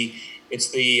 It's the it's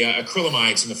the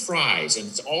acrylamides and the fries, and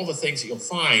it's all the things that you'll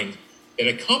find that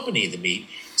accompany the meat.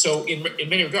 So in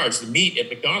many regards, the meat at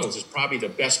McDonald's is probably the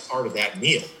best part of that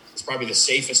meal. It's probably the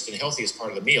safest and healthiest part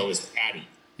of the meal is the patty.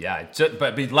 Yeah,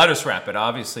 but lettuce wrap it,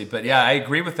 obviously. But yeah, I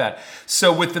agree with that.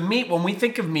 So with the meat, when we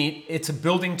think of meat, it's a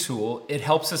building tool. It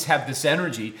helps us have this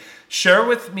energy. Share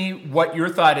with me what your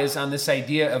thought is on this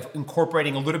idea of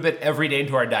incorporating a little bit every day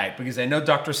into our diet, because I know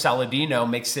Dr. Saladino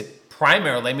makes it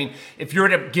primarily, I mean, if you were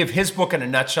to give his book in a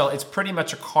nutshell, it's pretty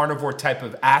much a carnivore type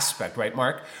of aspect, right,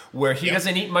 Mark? Where he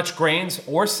doesn't eat much grains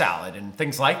or salad and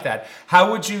things like that. How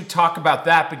would you talk about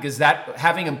that? Because that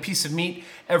having a piece of meat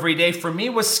every day for me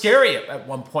was scary at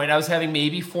one point. I was having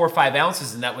maybe 4 or 5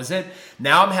 ounces and that was it.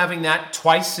 Now I'm having that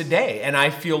twice a day and I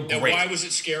feel great. Now, why was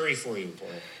it scary for you, Paul?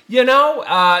 You know,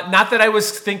 not that I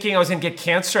was thinking I was going to get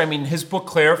cancer. I mean, his book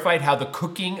clarified how the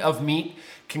cooking of meat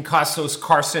can cause those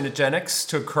carcinogenics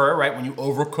to occur, right? When you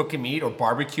overcook a meat or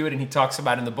barbecue it, and he talks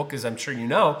about in the book, as I'm sure you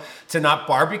know, to not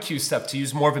barbecue stuff, to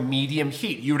use more of a medium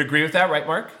heat. You would agree with that, right,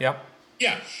 Mark? Yep.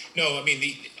 Yeah. No, I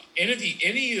mean,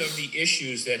 any of the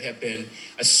issues that have been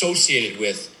associated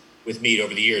with meat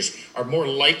over the years are more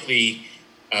likely,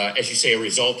 as you say, a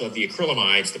result of the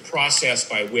acrylamides, the process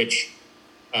by which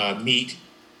meat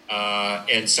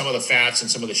and some of the fats and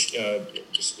some of the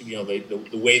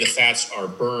way the fats are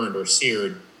burned or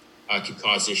seared can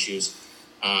cause issues.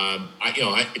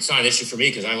 It's not an issue for me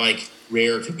because I like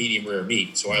rare to medium rare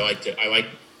meat, so I like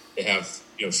to have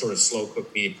sort of slow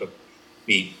cooked, medium cooked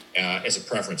meat as a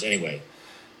preference anyway.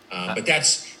 But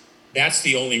that's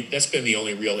been the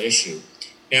only real issue.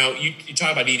 Now you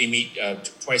talk about eating meat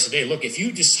twice a day. Look, if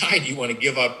you decide you want to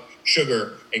give up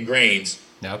sugar and grains.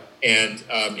 Yep. And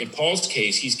in Paul's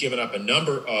case, he's given up a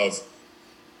number of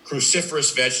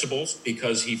cruciferous vegetables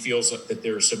because he feels that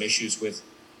there are some issues with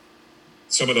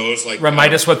some of those. Like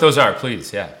remind us what those are,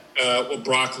 please. Yeah.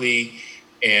 Broccoli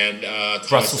and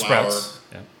Brussels cauliflower, sprouts.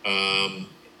 Yeah.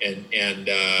 and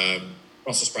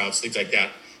Brussels sprouts, things like that.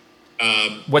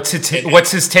 What's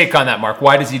his take on that, Mark?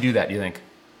 Why does he do that? Do you think?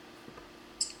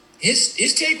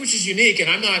 His take, which is unique, and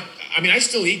I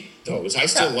still eat those. I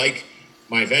still like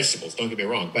my vegetables, don't get me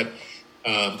wrong, but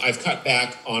I've cut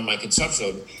back on my consumption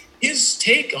of them. His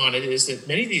take on it is that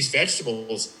many of these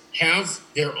vegetables have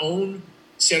their own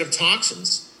set of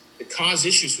toxins that cause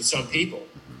issues with some people.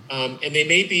 And they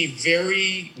may be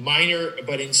very minor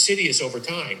but insidious over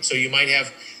time. So you might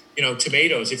have,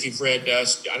 tomatoes, if you've read, I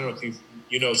don't know if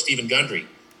you know Stephen Gundry.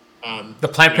 The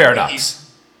Plant Paradox.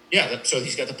 So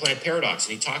he's got the Plant Paradox,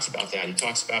 and he talks about that. He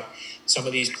talks about some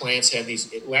of these plants have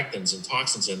these lectins and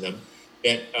toxins in them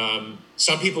that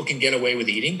some people can get away with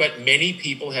eating, but many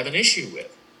people have an issue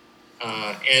with.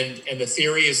 And the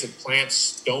theory is that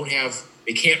plants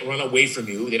they can't run away from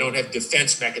you. They don't have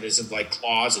defense mechanisms like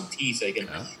claws and teeth they can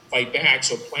fight back.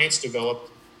 So plants develop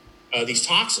these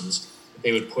toxins that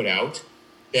they would put out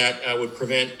that would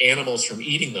prevent animals from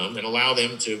eating them and allow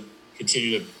them to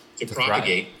continue to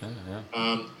propagate.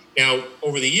 Now,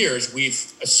 over the years,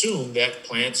 we've assumed that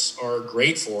plants are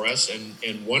great for us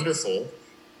and wonderful.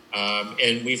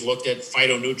 And we've looked at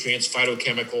phytonutrients,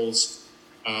 phytochemicals.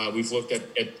 We've looked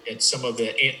at some of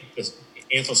the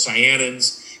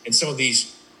anthocyanins and some of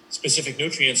these specific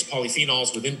nutrients,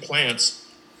 polyphenols within plants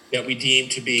that we deem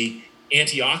to be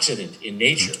antioxidant in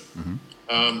nature.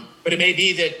 Mm-hmm. But it may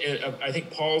be that I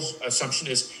think Paul's assumption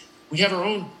is we have our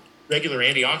own regular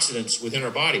antioxidants within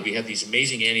our body. We have these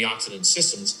amazing antioxidant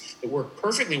systems that work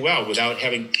perfectly well without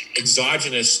having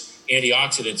exogenous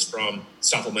antioxidants from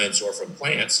supplements or from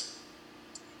plants.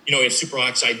 We have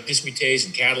superoxide dismutase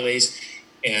and catalase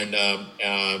and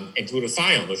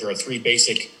glutathione. Those are our 3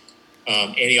 basic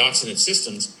antioxidant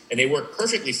systems, and they work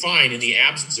perfectly fine in the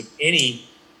absence of any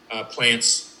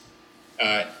plants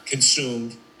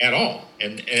consumed at all.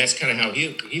 And that's kind of how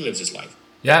he lives his life.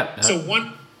 Yeah. So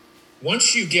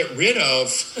once you get rid of,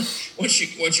 once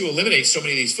you eliminate so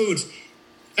many of these foods,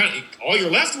 all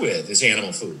you're left with is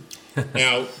animal food.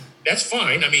 Now, that's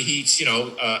fine. I mean, he eats,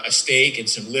 a steak and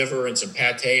some liver and some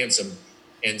pate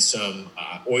and some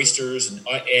oysters and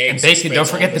eggs. And bacon. Don't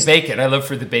forget the bacon. I live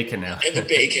for the bacon now. And the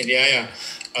bacon, yeah.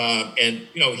 And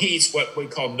he eats what we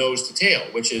call nose to tail,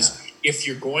 which is if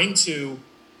you're going to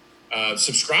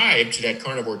subscribe to that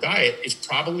carnivore diet, it's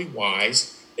probably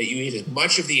wise that you eat as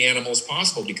much of the animal as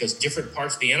possible because different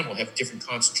parts of the animal have different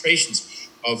concentrations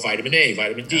of vitamin A,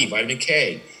 vitamin D, vitamin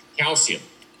K, calcium,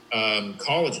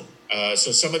 collagen.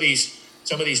 So some of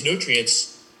these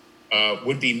nutrients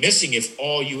would be missing if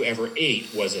all you ever ate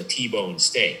was a T-bone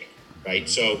steak, right?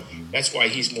 So that's why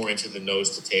he's more into the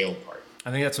nose to tail part.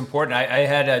 I think that's important. I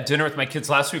had dinner with my kids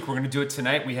last week. We're going to do it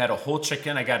tonight. We had a whole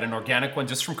chicken. I got an organic one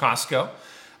just from Costco.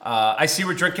 I see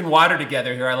we're drinking water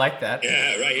together here. I like that.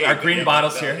 Yeah, right. Yeah, Our green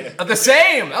bottles here. Yeah. Oh, the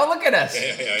same. Oh, look at us.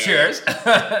 Yeah. Cheers.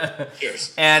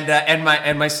 Cheers. And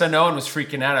my son Owen was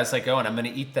freaking out. I was like, Owen, I'm going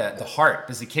to eat the heart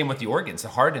because it came with the organs, the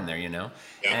heart in there, Yeah.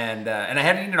 And I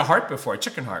hadn't eaten a heart before, a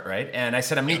chicken heart, right? And I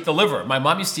said, I'm going to eat the liver. My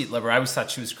mom used to eat liver. I always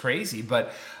thought she was crazy,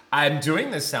 but I'm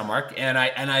doing this now, Mark, and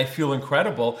I feel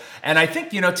incredible. And I think,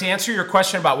 to answer your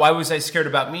question about why was I scared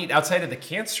about meat, outside of the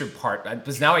cancer part,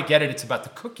 because now I get it, it's about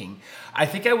the cooking. I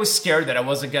think I was scared that I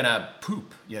wasn't going to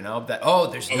poop,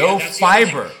 that, there's no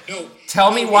fiber.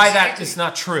 Tell me why that is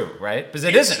not true, right? Because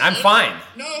it isn't. I'm fine.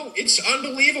 No, it's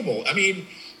unbelievable. I mean,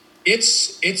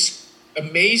 it's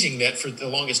amazing that for the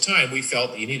longest time we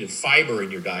felt that you needed fiber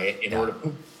in your diet in order to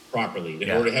poop properly, in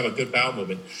order to have a good bowel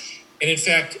movement. And in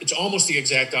fact, it's almost the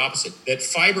exact opposite, that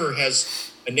fiber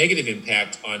has a negative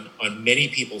impact on many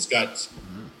people's guts.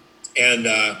 Mm-hmm. And,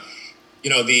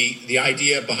 the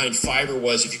idea behind fiber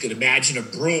was if you could imagine a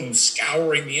broom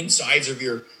scouring the insides of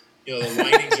your, the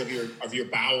linings of your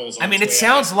bowels. I mean, it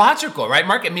sounds logical, right,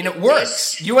 Mark? I mean, it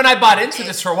works. Yes. You and I bought into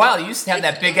this for a while. You used to have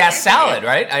that big-ass salad,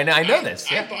 right? I know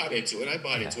this. Yeah. I bought into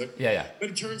it. Yeah. But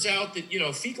it turns out that,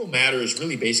 fecal matter is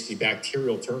really basically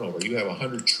bacterial turnover. You have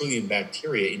 100 trillion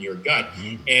bacteria in your gut,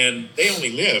 and they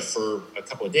only live for a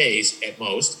couple of days at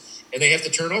most, and they have to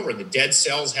turn over, and the dead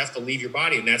cells have to leave your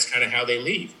body, and that's kind of how they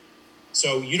leave.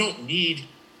 So you don't need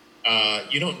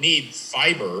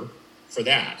fiber for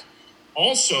that.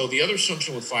 Also, the other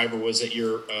assumption with fiber was that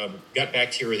your gut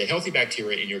bacteria, the healthy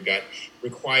bacteria in your gut,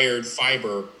 required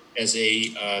fiber as a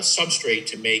substrate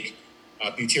to make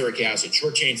butyric acid,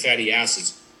 short-chain fatty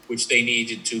acids, which they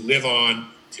needed to live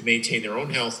on to maintain their own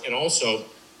health and also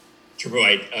to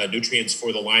provide nutrients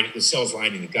for the cells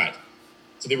lining the gut.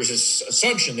 So there was this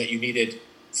assumption that you needed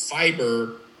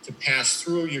fiber to pass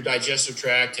through your digestive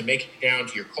tract to make it down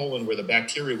to your colon where the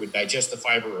bacteria would digest the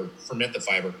fiber or ferment the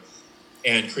fiber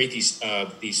and create these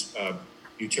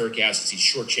butyric acids, these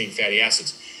short-chain fatty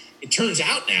acids. It turns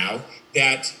out now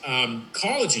that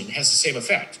collagen has the same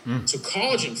effect. So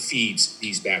collagen feeds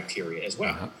these bacteria as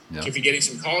well. So if you're getting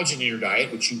some collagen in your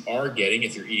diet, which you are getting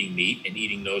if you're eating meat and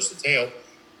eating nose to tail,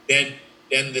 then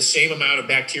the same amount of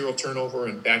bacterial turnover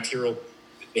and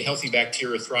the healthy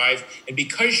bacteria thrive. And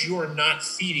because you're not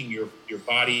feeding your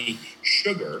body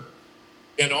sugar,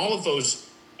 then all of those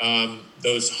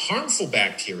harmful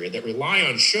bacteria that rely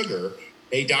on sugar,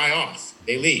 they die off,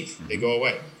 they leave, they go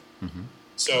away. Mm-hmm.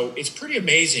 So it's pretty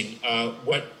amazing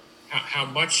how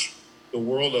much the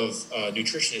world of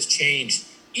nutrition has changed,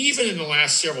 even in the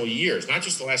last several years, not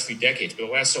just the last few decades, but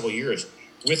the last several years,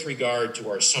 with regard to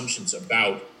our assumptions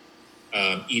about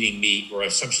eating meat or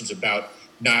assumptions about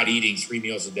not eating 3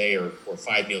 meals a day or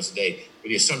 5 meals a day, or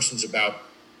the assumptions about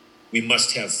we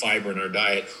must have fiber in our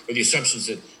diet, or the assumptions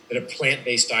that a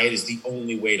plant-based diet is the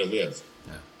only way to live.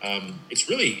 Yeah. It's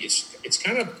really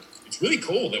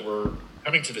cool that we're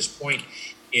coming to this point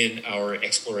in our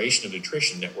exploration of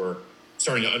nutrition that we're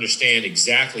starting to understand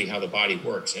exactly how the body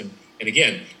works. And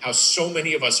again, how so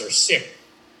many of us are sick.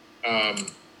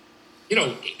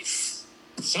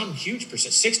 Some huge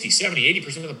percent, 60, 70,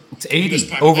 80% of the it's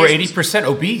 80, over 80%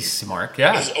 obese, Mark.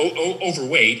 Yeah. Is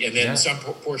overweight, and then some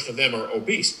portion of them are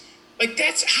obese. Like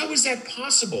how is that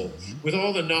possible with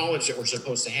all the knowledge that we're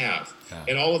supposed to have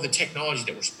and all of the technology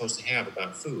that we're supposed to have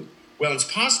about food? Well,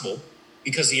 it's possible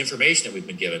because the information that we've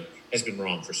been given has been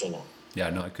wrong for so long.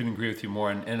 Yeah, no, I couldn't agree with you more.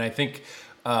 And I think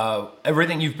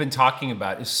everything you've been talking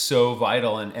about is so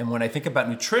vital. And when I think about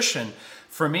nutrition,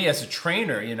 for me as a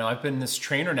trainer, I've been this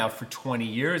trainer now for 20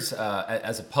 years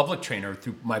as a public trainer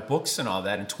through my books and all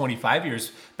that, and 25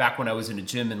 years back when I was in a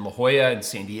gym in La Jolla in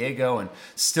San Diego, and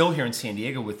still here in San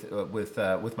Diego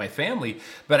with my family.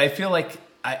 But I feel like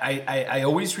I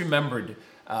always remembered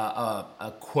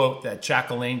a quote that Jack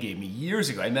LaLanne gave me years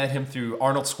ago. I met him through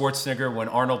Arnold Schwarzenegger when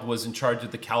Arnold was in charge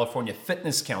of the California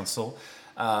Fitness Council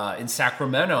in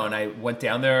Sacramento, and I went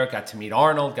down there, got to meet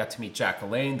Arnold, got to meet Jack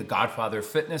LaLanne, the godfather of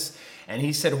fitness, and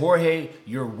he said, Jorge,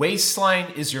 your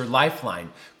waistline is your lifeline.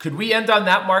 Could we end on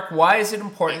that, Mark? Why is it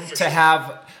important to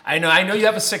have, I know you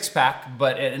have a six-pack,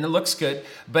 and it looks good,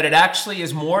 but it actually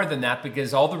is more than that,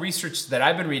 because all the research that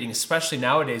I've been reading, especially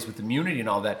nowadays with immunity and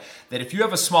all that if you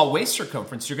have a small waist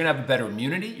circumference, you're going to have a better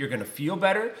immunity, you're going to feel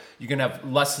better, you're going to have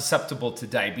less susceptible to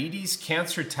diabetes,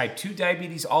 cancer, type 2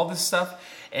 diabetes, all this stuff.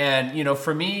 And,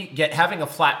 for me, having a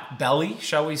flat belly,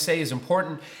 shall we say, is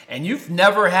important. And you've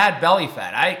never had belly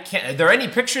fat. Are there any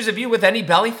pictures of you with any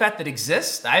belly fat that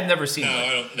exist? I've never seen one. No,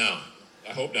 I don't know.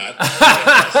 I hope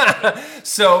not.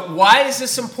 So why is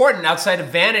this important? Outside of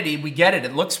vanity, we get it.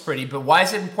 It looks pretty. But why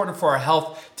is it important for our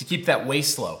health to keep that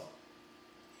waist low?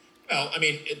 Well, I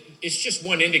mean, it's just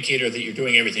one indicator that you're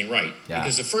doing everything right. Yeah.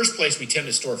 Because the first place we tend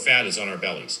to store fat is on our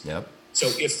bellies. Yep. So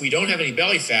if we don't have any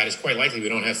belly fat, it's quite likely we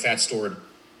don't have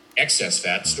excess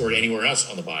fat stored anywhere else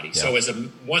on the body. Yeah. So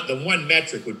the one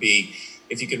metric would be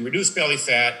if you can reduce belly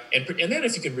fat, and then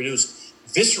if you can reduce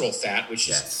visceral fat, which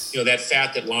is that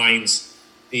fat that lines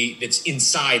that's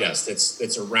inside us,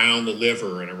 that's around the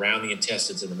liver and around the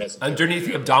intestines and the mesenteric. Underneath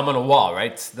the abdominal wall,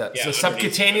 right? So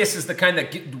subcutaneous is the kind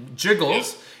that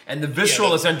jiggles, and the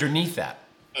visceral is underneath that.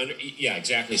 Yeah,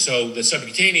 exactly. So the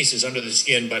subcutaneous is under the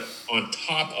skin, but on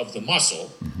top of the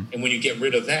muscle. Mm-hmm. And when you get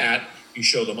rid of that, you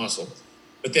show the muscle.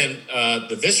 But then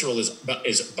the visceral is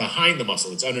behind the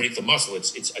muscle. It's underneath the muscle.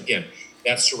 It's again,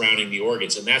 that's surrounding the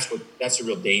organs, and that's a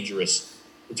real dangerous.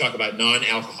 We talk about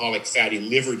non-alcoholic fatty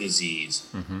liver disease,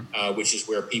 which is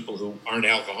where people who aren't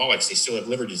alcoholics, they still have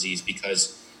liver disease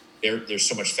because there's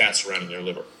so much fat surrounding their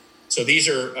liver. So these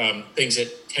are things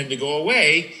that tend to go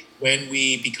away when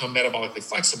we become metabolically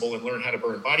flexible and learn how to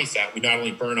burn body fat. We not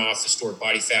only burn off the stored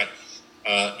body fat,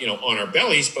 on our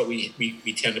bellies, but we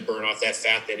tend to burn off that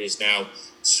fat that is now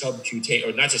subcutaneous,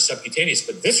 or not just subcutaneous,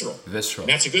 but visceral. Visceral.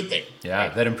 And that's a good thing. Yeah,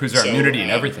 right? That improves our immunity and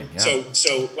everything. Yeah.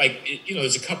 So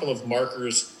there's a couple of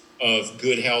markers of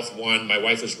good health. One, my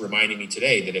wife was reminding me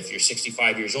today that if you're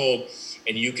 65 years old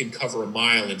and you can cover a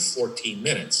mile in 14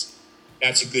 minutes,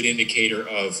 that's a good indicator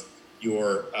of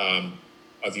your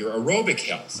aerobic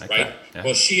health, right? Yeah.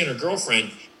 Well, she and her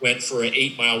girlfriend went for an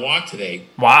 8-mile walk today.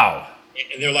 Wow.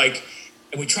 And they're like,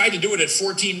 and we tried to do it at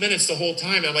 14 minutes the whole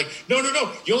time. I'm like, no.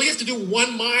 You only have to do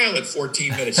 1 mile at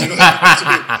 14 minutes. You don't have to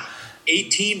do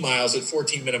 18 miles at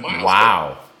 14-minute miles.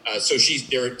 Wow. But, so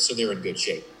they're in good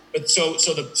shape. But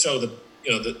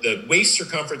the waist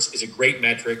circumference is a great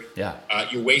metric. Yeah.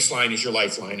 Your waistline is your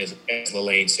lifeline, as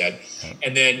Lelaine said. Okay.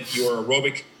 And then your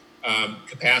aerobic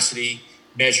capacity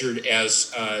measured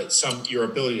as your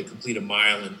ability to complete a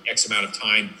mile in X amount of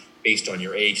time based on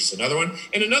your age is another one.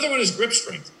 And another one is grip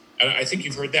strength. I think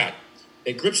you've heard that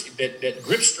grip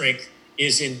strength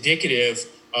is indicative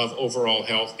of overall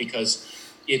health because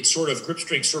grip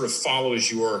strength sort of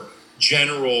follows your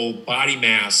general body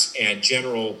mass and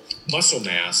general muscle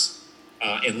mass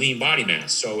and lean body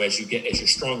mass. So as you're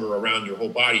stronger around your whole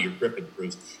body, your grip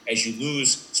improves. As you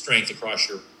lose strength across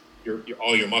your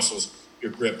all your muscles,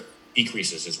 your grip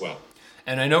decreases as well.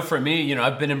 And I know for me,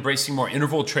 I've been embracing more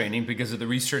interval training because of the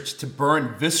research to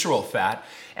burn visceral fat.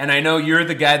 And I know you're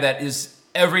the guy that is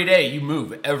every day, you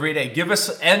move every day. Give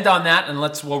us end on that and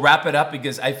we'll wrap it up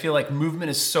because I feel like movement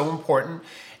is so important.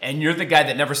 And you're the guy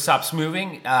that never stops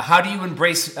moving. How do you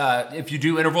embrace, if you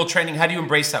do interval training, how do you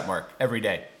embrace that, Mark, every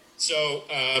day? So,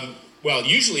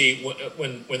 usually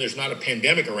when there's not a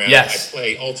pandemic around, yes. I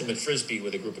play ultimate frisbee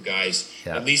with a group of guys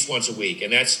at least once a week.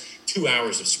 And that's 2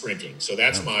 hours of sprinting. So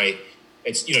that's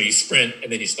you sprint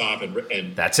and then you stop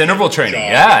and that's interval training.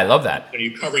 Yeah, I love that. And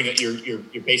you're covering it.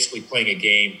 You're basically playing a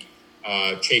game,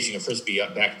 chasing a frisbee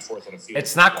up back and forth on a field.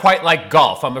 It's not quite like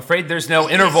golf. I'm afraid there's no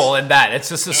interval in that. It's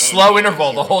just a slow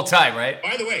interval the whole time, right?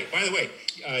 By the way,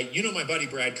 my buddy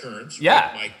Brad Kearns.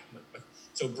 Yeah.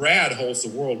 So Brad holds the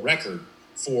world record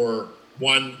for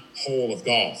one hole of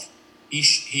golf. He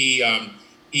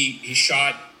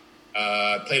shot,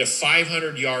 played a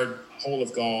 500-yard hole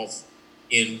of golf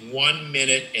in 1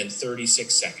 minute and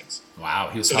 36 seconds.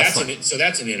 Wow, he was hustling. So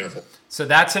that's an interval. So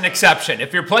that's an exception.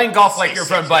 If you're playing golf like your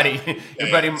friend buddy,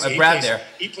 Brad there.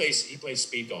 He plays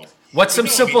speed golf. What's some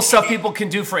simple stuff people can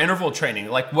do for interval training?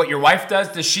 Like what your wife does?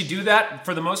 Does she do that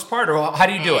for the most part, or how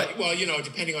do you do it? Well,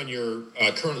 depending on your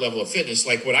current level of fitness,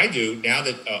 like what I do now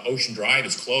that Ocean Drive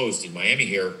is closed in Miami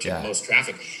here to most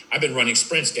traffic, I've been running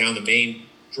sprints down the main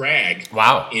drag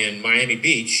in Miami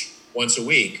Beach once a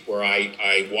week, where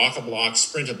I walk a block,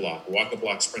 sprint a block, walk a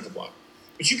block, sprint a block.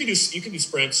 But you can do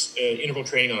sprints, interval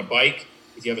training on a bike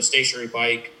if you have a stationary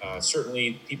bike.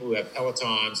 Certainly, people who have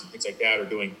Pelotons and things like that are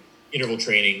doing interval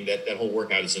training. That whole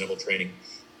workout is interval training.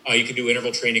 You can do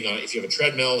interval training if you have a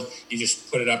treadmill. You just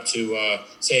put it up to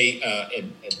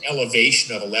an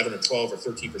elevation of 11 or 12 or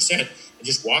 13%, and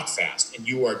just walk fast. And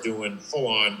you are doing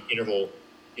full-on interval,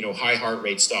 high heart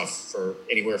rate stuff for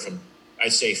anywhere from,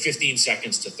 I'd say, 15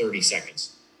 seconds to 30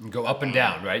 seconds. You go up and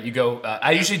down, right? You go.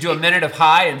 I usually do a minute of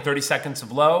high and 30 seconds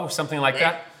of low, something like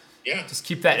that. Yeah. Just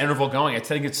keep that interval going. I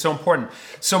think it's so important.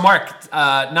 So, Mark,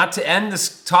 not to end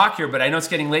this talk here, but I know it's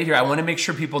getting late here. I want to make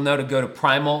sure people know to go to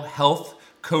Primal Health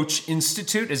Coach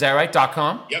Institute. Is that right?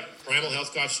 .com? Yep. Primal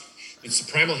Health Coach. It's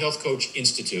the Primal Health Coach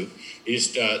Institute. You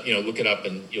just look it up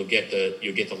and you'll get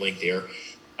the link there.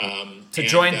 To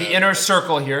join the inner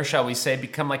circle here, shall we say,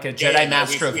 become like a Jedi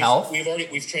Master of Health.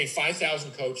 We've trained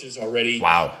 5,000 coaches already.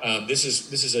 Wow. This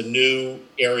is a new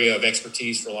area of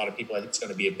expertise for a lot of people. I think it's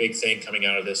going to be a big thing coming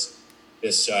out of this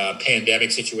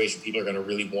pandemic situation. People are going to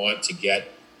really want to get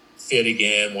fit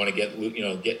again, want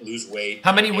to lose weight.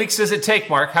 How many weeks does it take,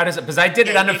 Mark? How does it? Because I did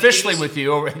it unofficially with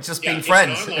you, or just being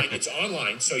friends. It's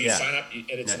online, so you sign up, and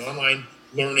it's an online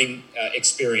learning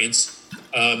experience.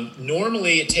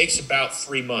 Normally, it takes about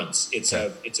 3 months. It's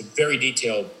a very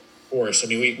detailed course. I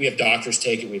mean, we have doctors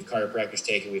take it, we have chiropractors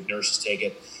take it, we have nurses take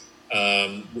it.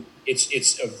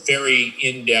 It's a very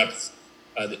in-depth.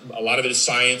 A lot of it is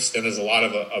science. Then there's a lot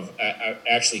of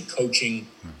actually coaching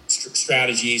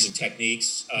strategies and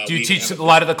techniques. Do you teach a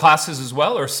lot of the classes as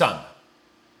well, or some?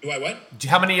 Do I what?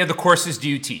 How many of the courses do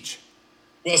you teach?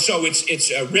 Well, so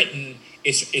it's written.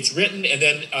 It's written, and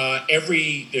then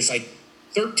there's like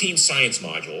 13 science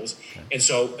modules, and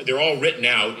so they're all written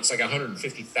out. It's like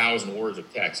 150,000 words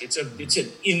of text. It's an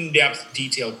in-depth,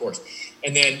 detailed course,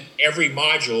 and then every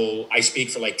module I speak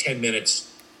for like 10 minutes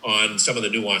on some of the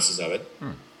nuances of it,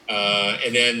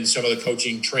 and then some of the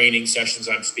coaching training sessions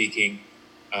I'm speaking.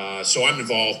 So I'm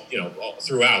involved,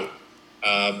 throughout.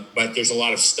 But there's a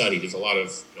lot of study. There's a lot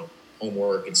of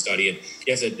homework and study, and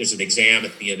there's an exam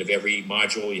at the end of every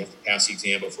module. You have to pass the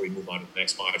exam before you move on to the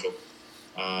next module.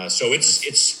 So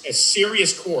it's a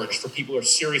serious course for people who are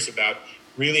serious about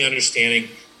really understanding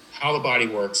how the body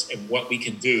works and what we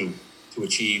can do to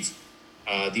achieve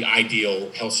the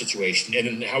ideal health situation, and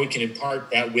then how we can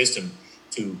impart that wisdom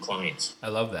to clients. I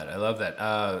love that.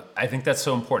 I think that's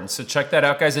so important. So check that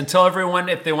out, guys, and tell everyone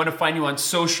if they want to find you on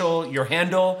social, your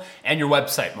handle and your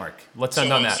website, Mark. Let's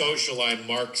end on that. On social, I'm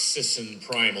Mark Sisson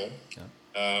Primal.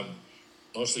 Yeah.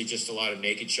 Mostly just a lot of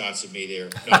naked shots of me there.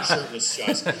 No, shirtless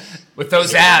shots. With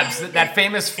those abs, that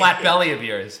famous flat belly of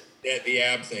yours. The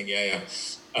ab thing, yeah.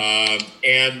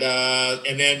 And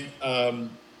then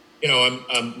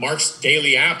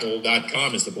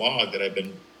marksdailyapple.com is the blog that I've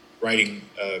been writing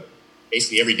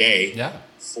basically every day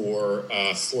for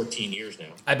 14 years now.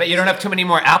 I bet you don't have too many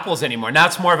more apples anymore. Now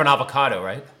it's more of an avocado,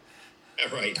 right?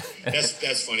 Right.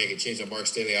 That's funny. I could change the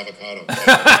Mark's Daily Avocado.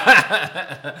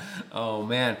 Oh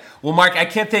man. Well, Mark, I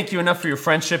can't thank you enough for your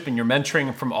friendship and your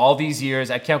mentoring from all these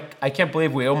years. I can't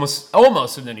believe we almost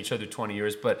have known each other 20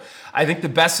 years, but I think the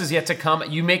best is yet to come.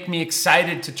 You make me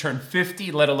excited to turn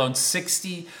 50, let alone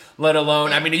 60, let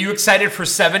alone. I mean, are you excited for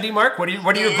 70, Mark? What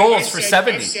are your goals for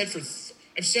 70?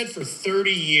 I've said for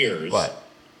 30 years. What?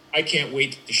 I can't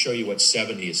wait to show you what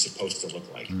 70 is supposed to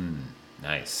look like.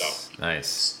 Nice.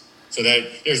 Nice. So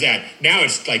there's that. Now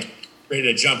it's like ready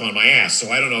to jump on my ass. So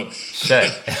I don't know.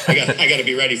 I got to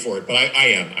be ready for it. But I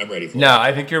am. I'm ready for it. No,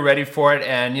 I think you're ready for it.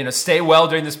 And, stay well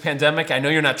during this pandemic. I know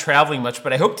you're not traveling much,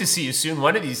 but I hope to see you soon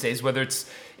one of these days, whether it's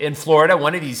in Florida,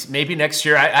 one of these, maybe next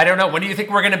year. I don't know. When do you think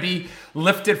we're going to be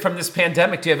lifted from this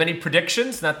pandemic? Do you have any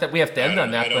predictions? Not that we have to end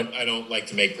on that. I don't like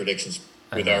to make predictions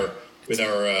with our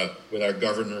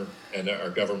governor and our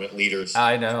government leaders.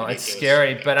 I know it's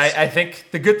scary, but I think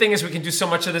the good thing is we can do so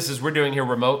much of this as we're doing here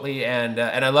remotely, and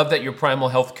I love that your Primal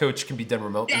Health Coach can be done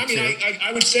remotely. Yeah, I mean, too.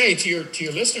 I would say to your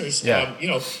listeners,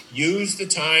 use the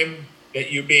time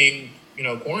that you're being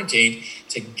quarantined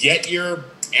to get your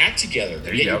act together,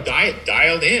 to get your diet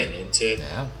dialed in, and to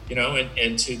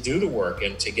and to do the work,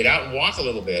 and to get out and walk a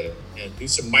little bit, and do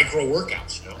some micro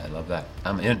workouts. I love that.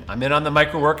 I'm in on the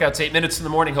micro workouts. 8 minutes in the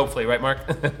morning, hopefully, right, Mark?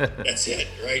 That's it,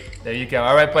 right? There you go.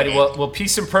 All right, buddy. Well,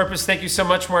 peace and purpose. Thank you so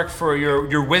much, Mark, for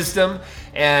your wisdom,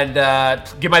 and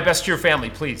give my best to your family,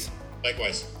 please.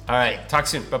 Likewise. All right. Talk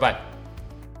soon. Bye-bye.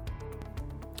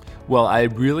 Well, I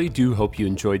really do hope you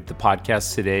enjoyed the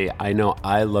podcast today. I know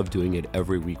I love doing it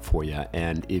every week for you.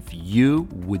 And if you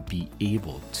would be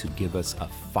able to give us a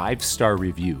 5-star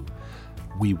review,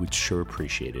 we would sure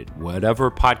appreciate it.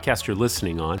 Whatever podcast you're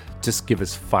listening on, just give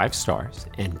us 5 stars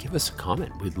and give us a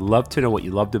comment. We'd love to know what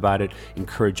you loved about it.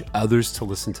 Encourage others to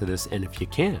listen to this. And if you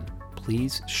can,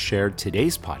 please share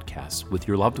today's podcast with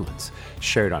your loved ones.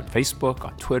 Share it on Facebook,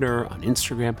 on Twitter, on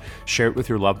Instagram. Share it with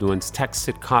your loved ones. Text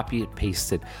it, copy it,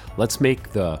 paste it. Let's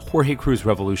make the Jorge Cruz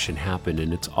revolution happen.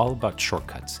 And it's all about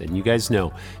shortcuts. And you guys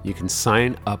know you can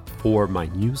sign up for my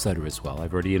newsletter as well.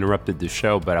 I've already interrupted the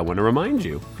show, but I want to remind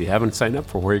you, if you haven't signed up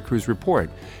for Jorge Cruz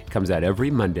Report, it comes out every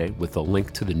Monday with a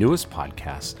link to the newest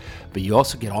podcast. But you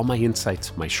also get all my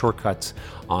insights, my shortcuts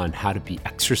on how to be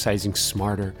exercising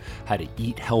smarter, how to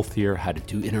eat healthier, how to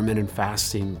do intermittent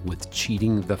fasting with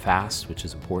cheating the fast, which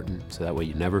is important. So that way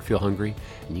you never feel hungry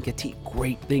and you get to eat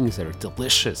great things that are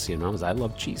delicious. I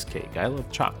love cheesecake. I love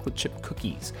chocolate chip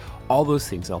cookies. all those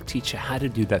things. I'll teach you how to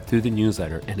do that through the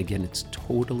newsletter. And again, it's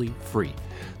totally free.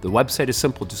 The website is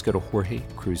simple. Just go to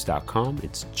jorgecruz.com.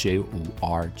 It's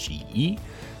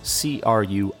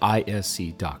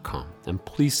JORGECRUISE.com. And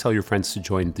please tell your friends to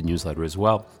join the newsletter as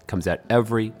well. It comes out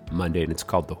every Monday, and it's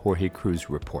called the Jorge Cruz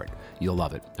Report. You'll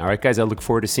love it. All right, guys, I look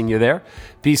forward to seeing you there.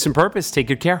 Peace and purpose. Take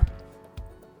good care.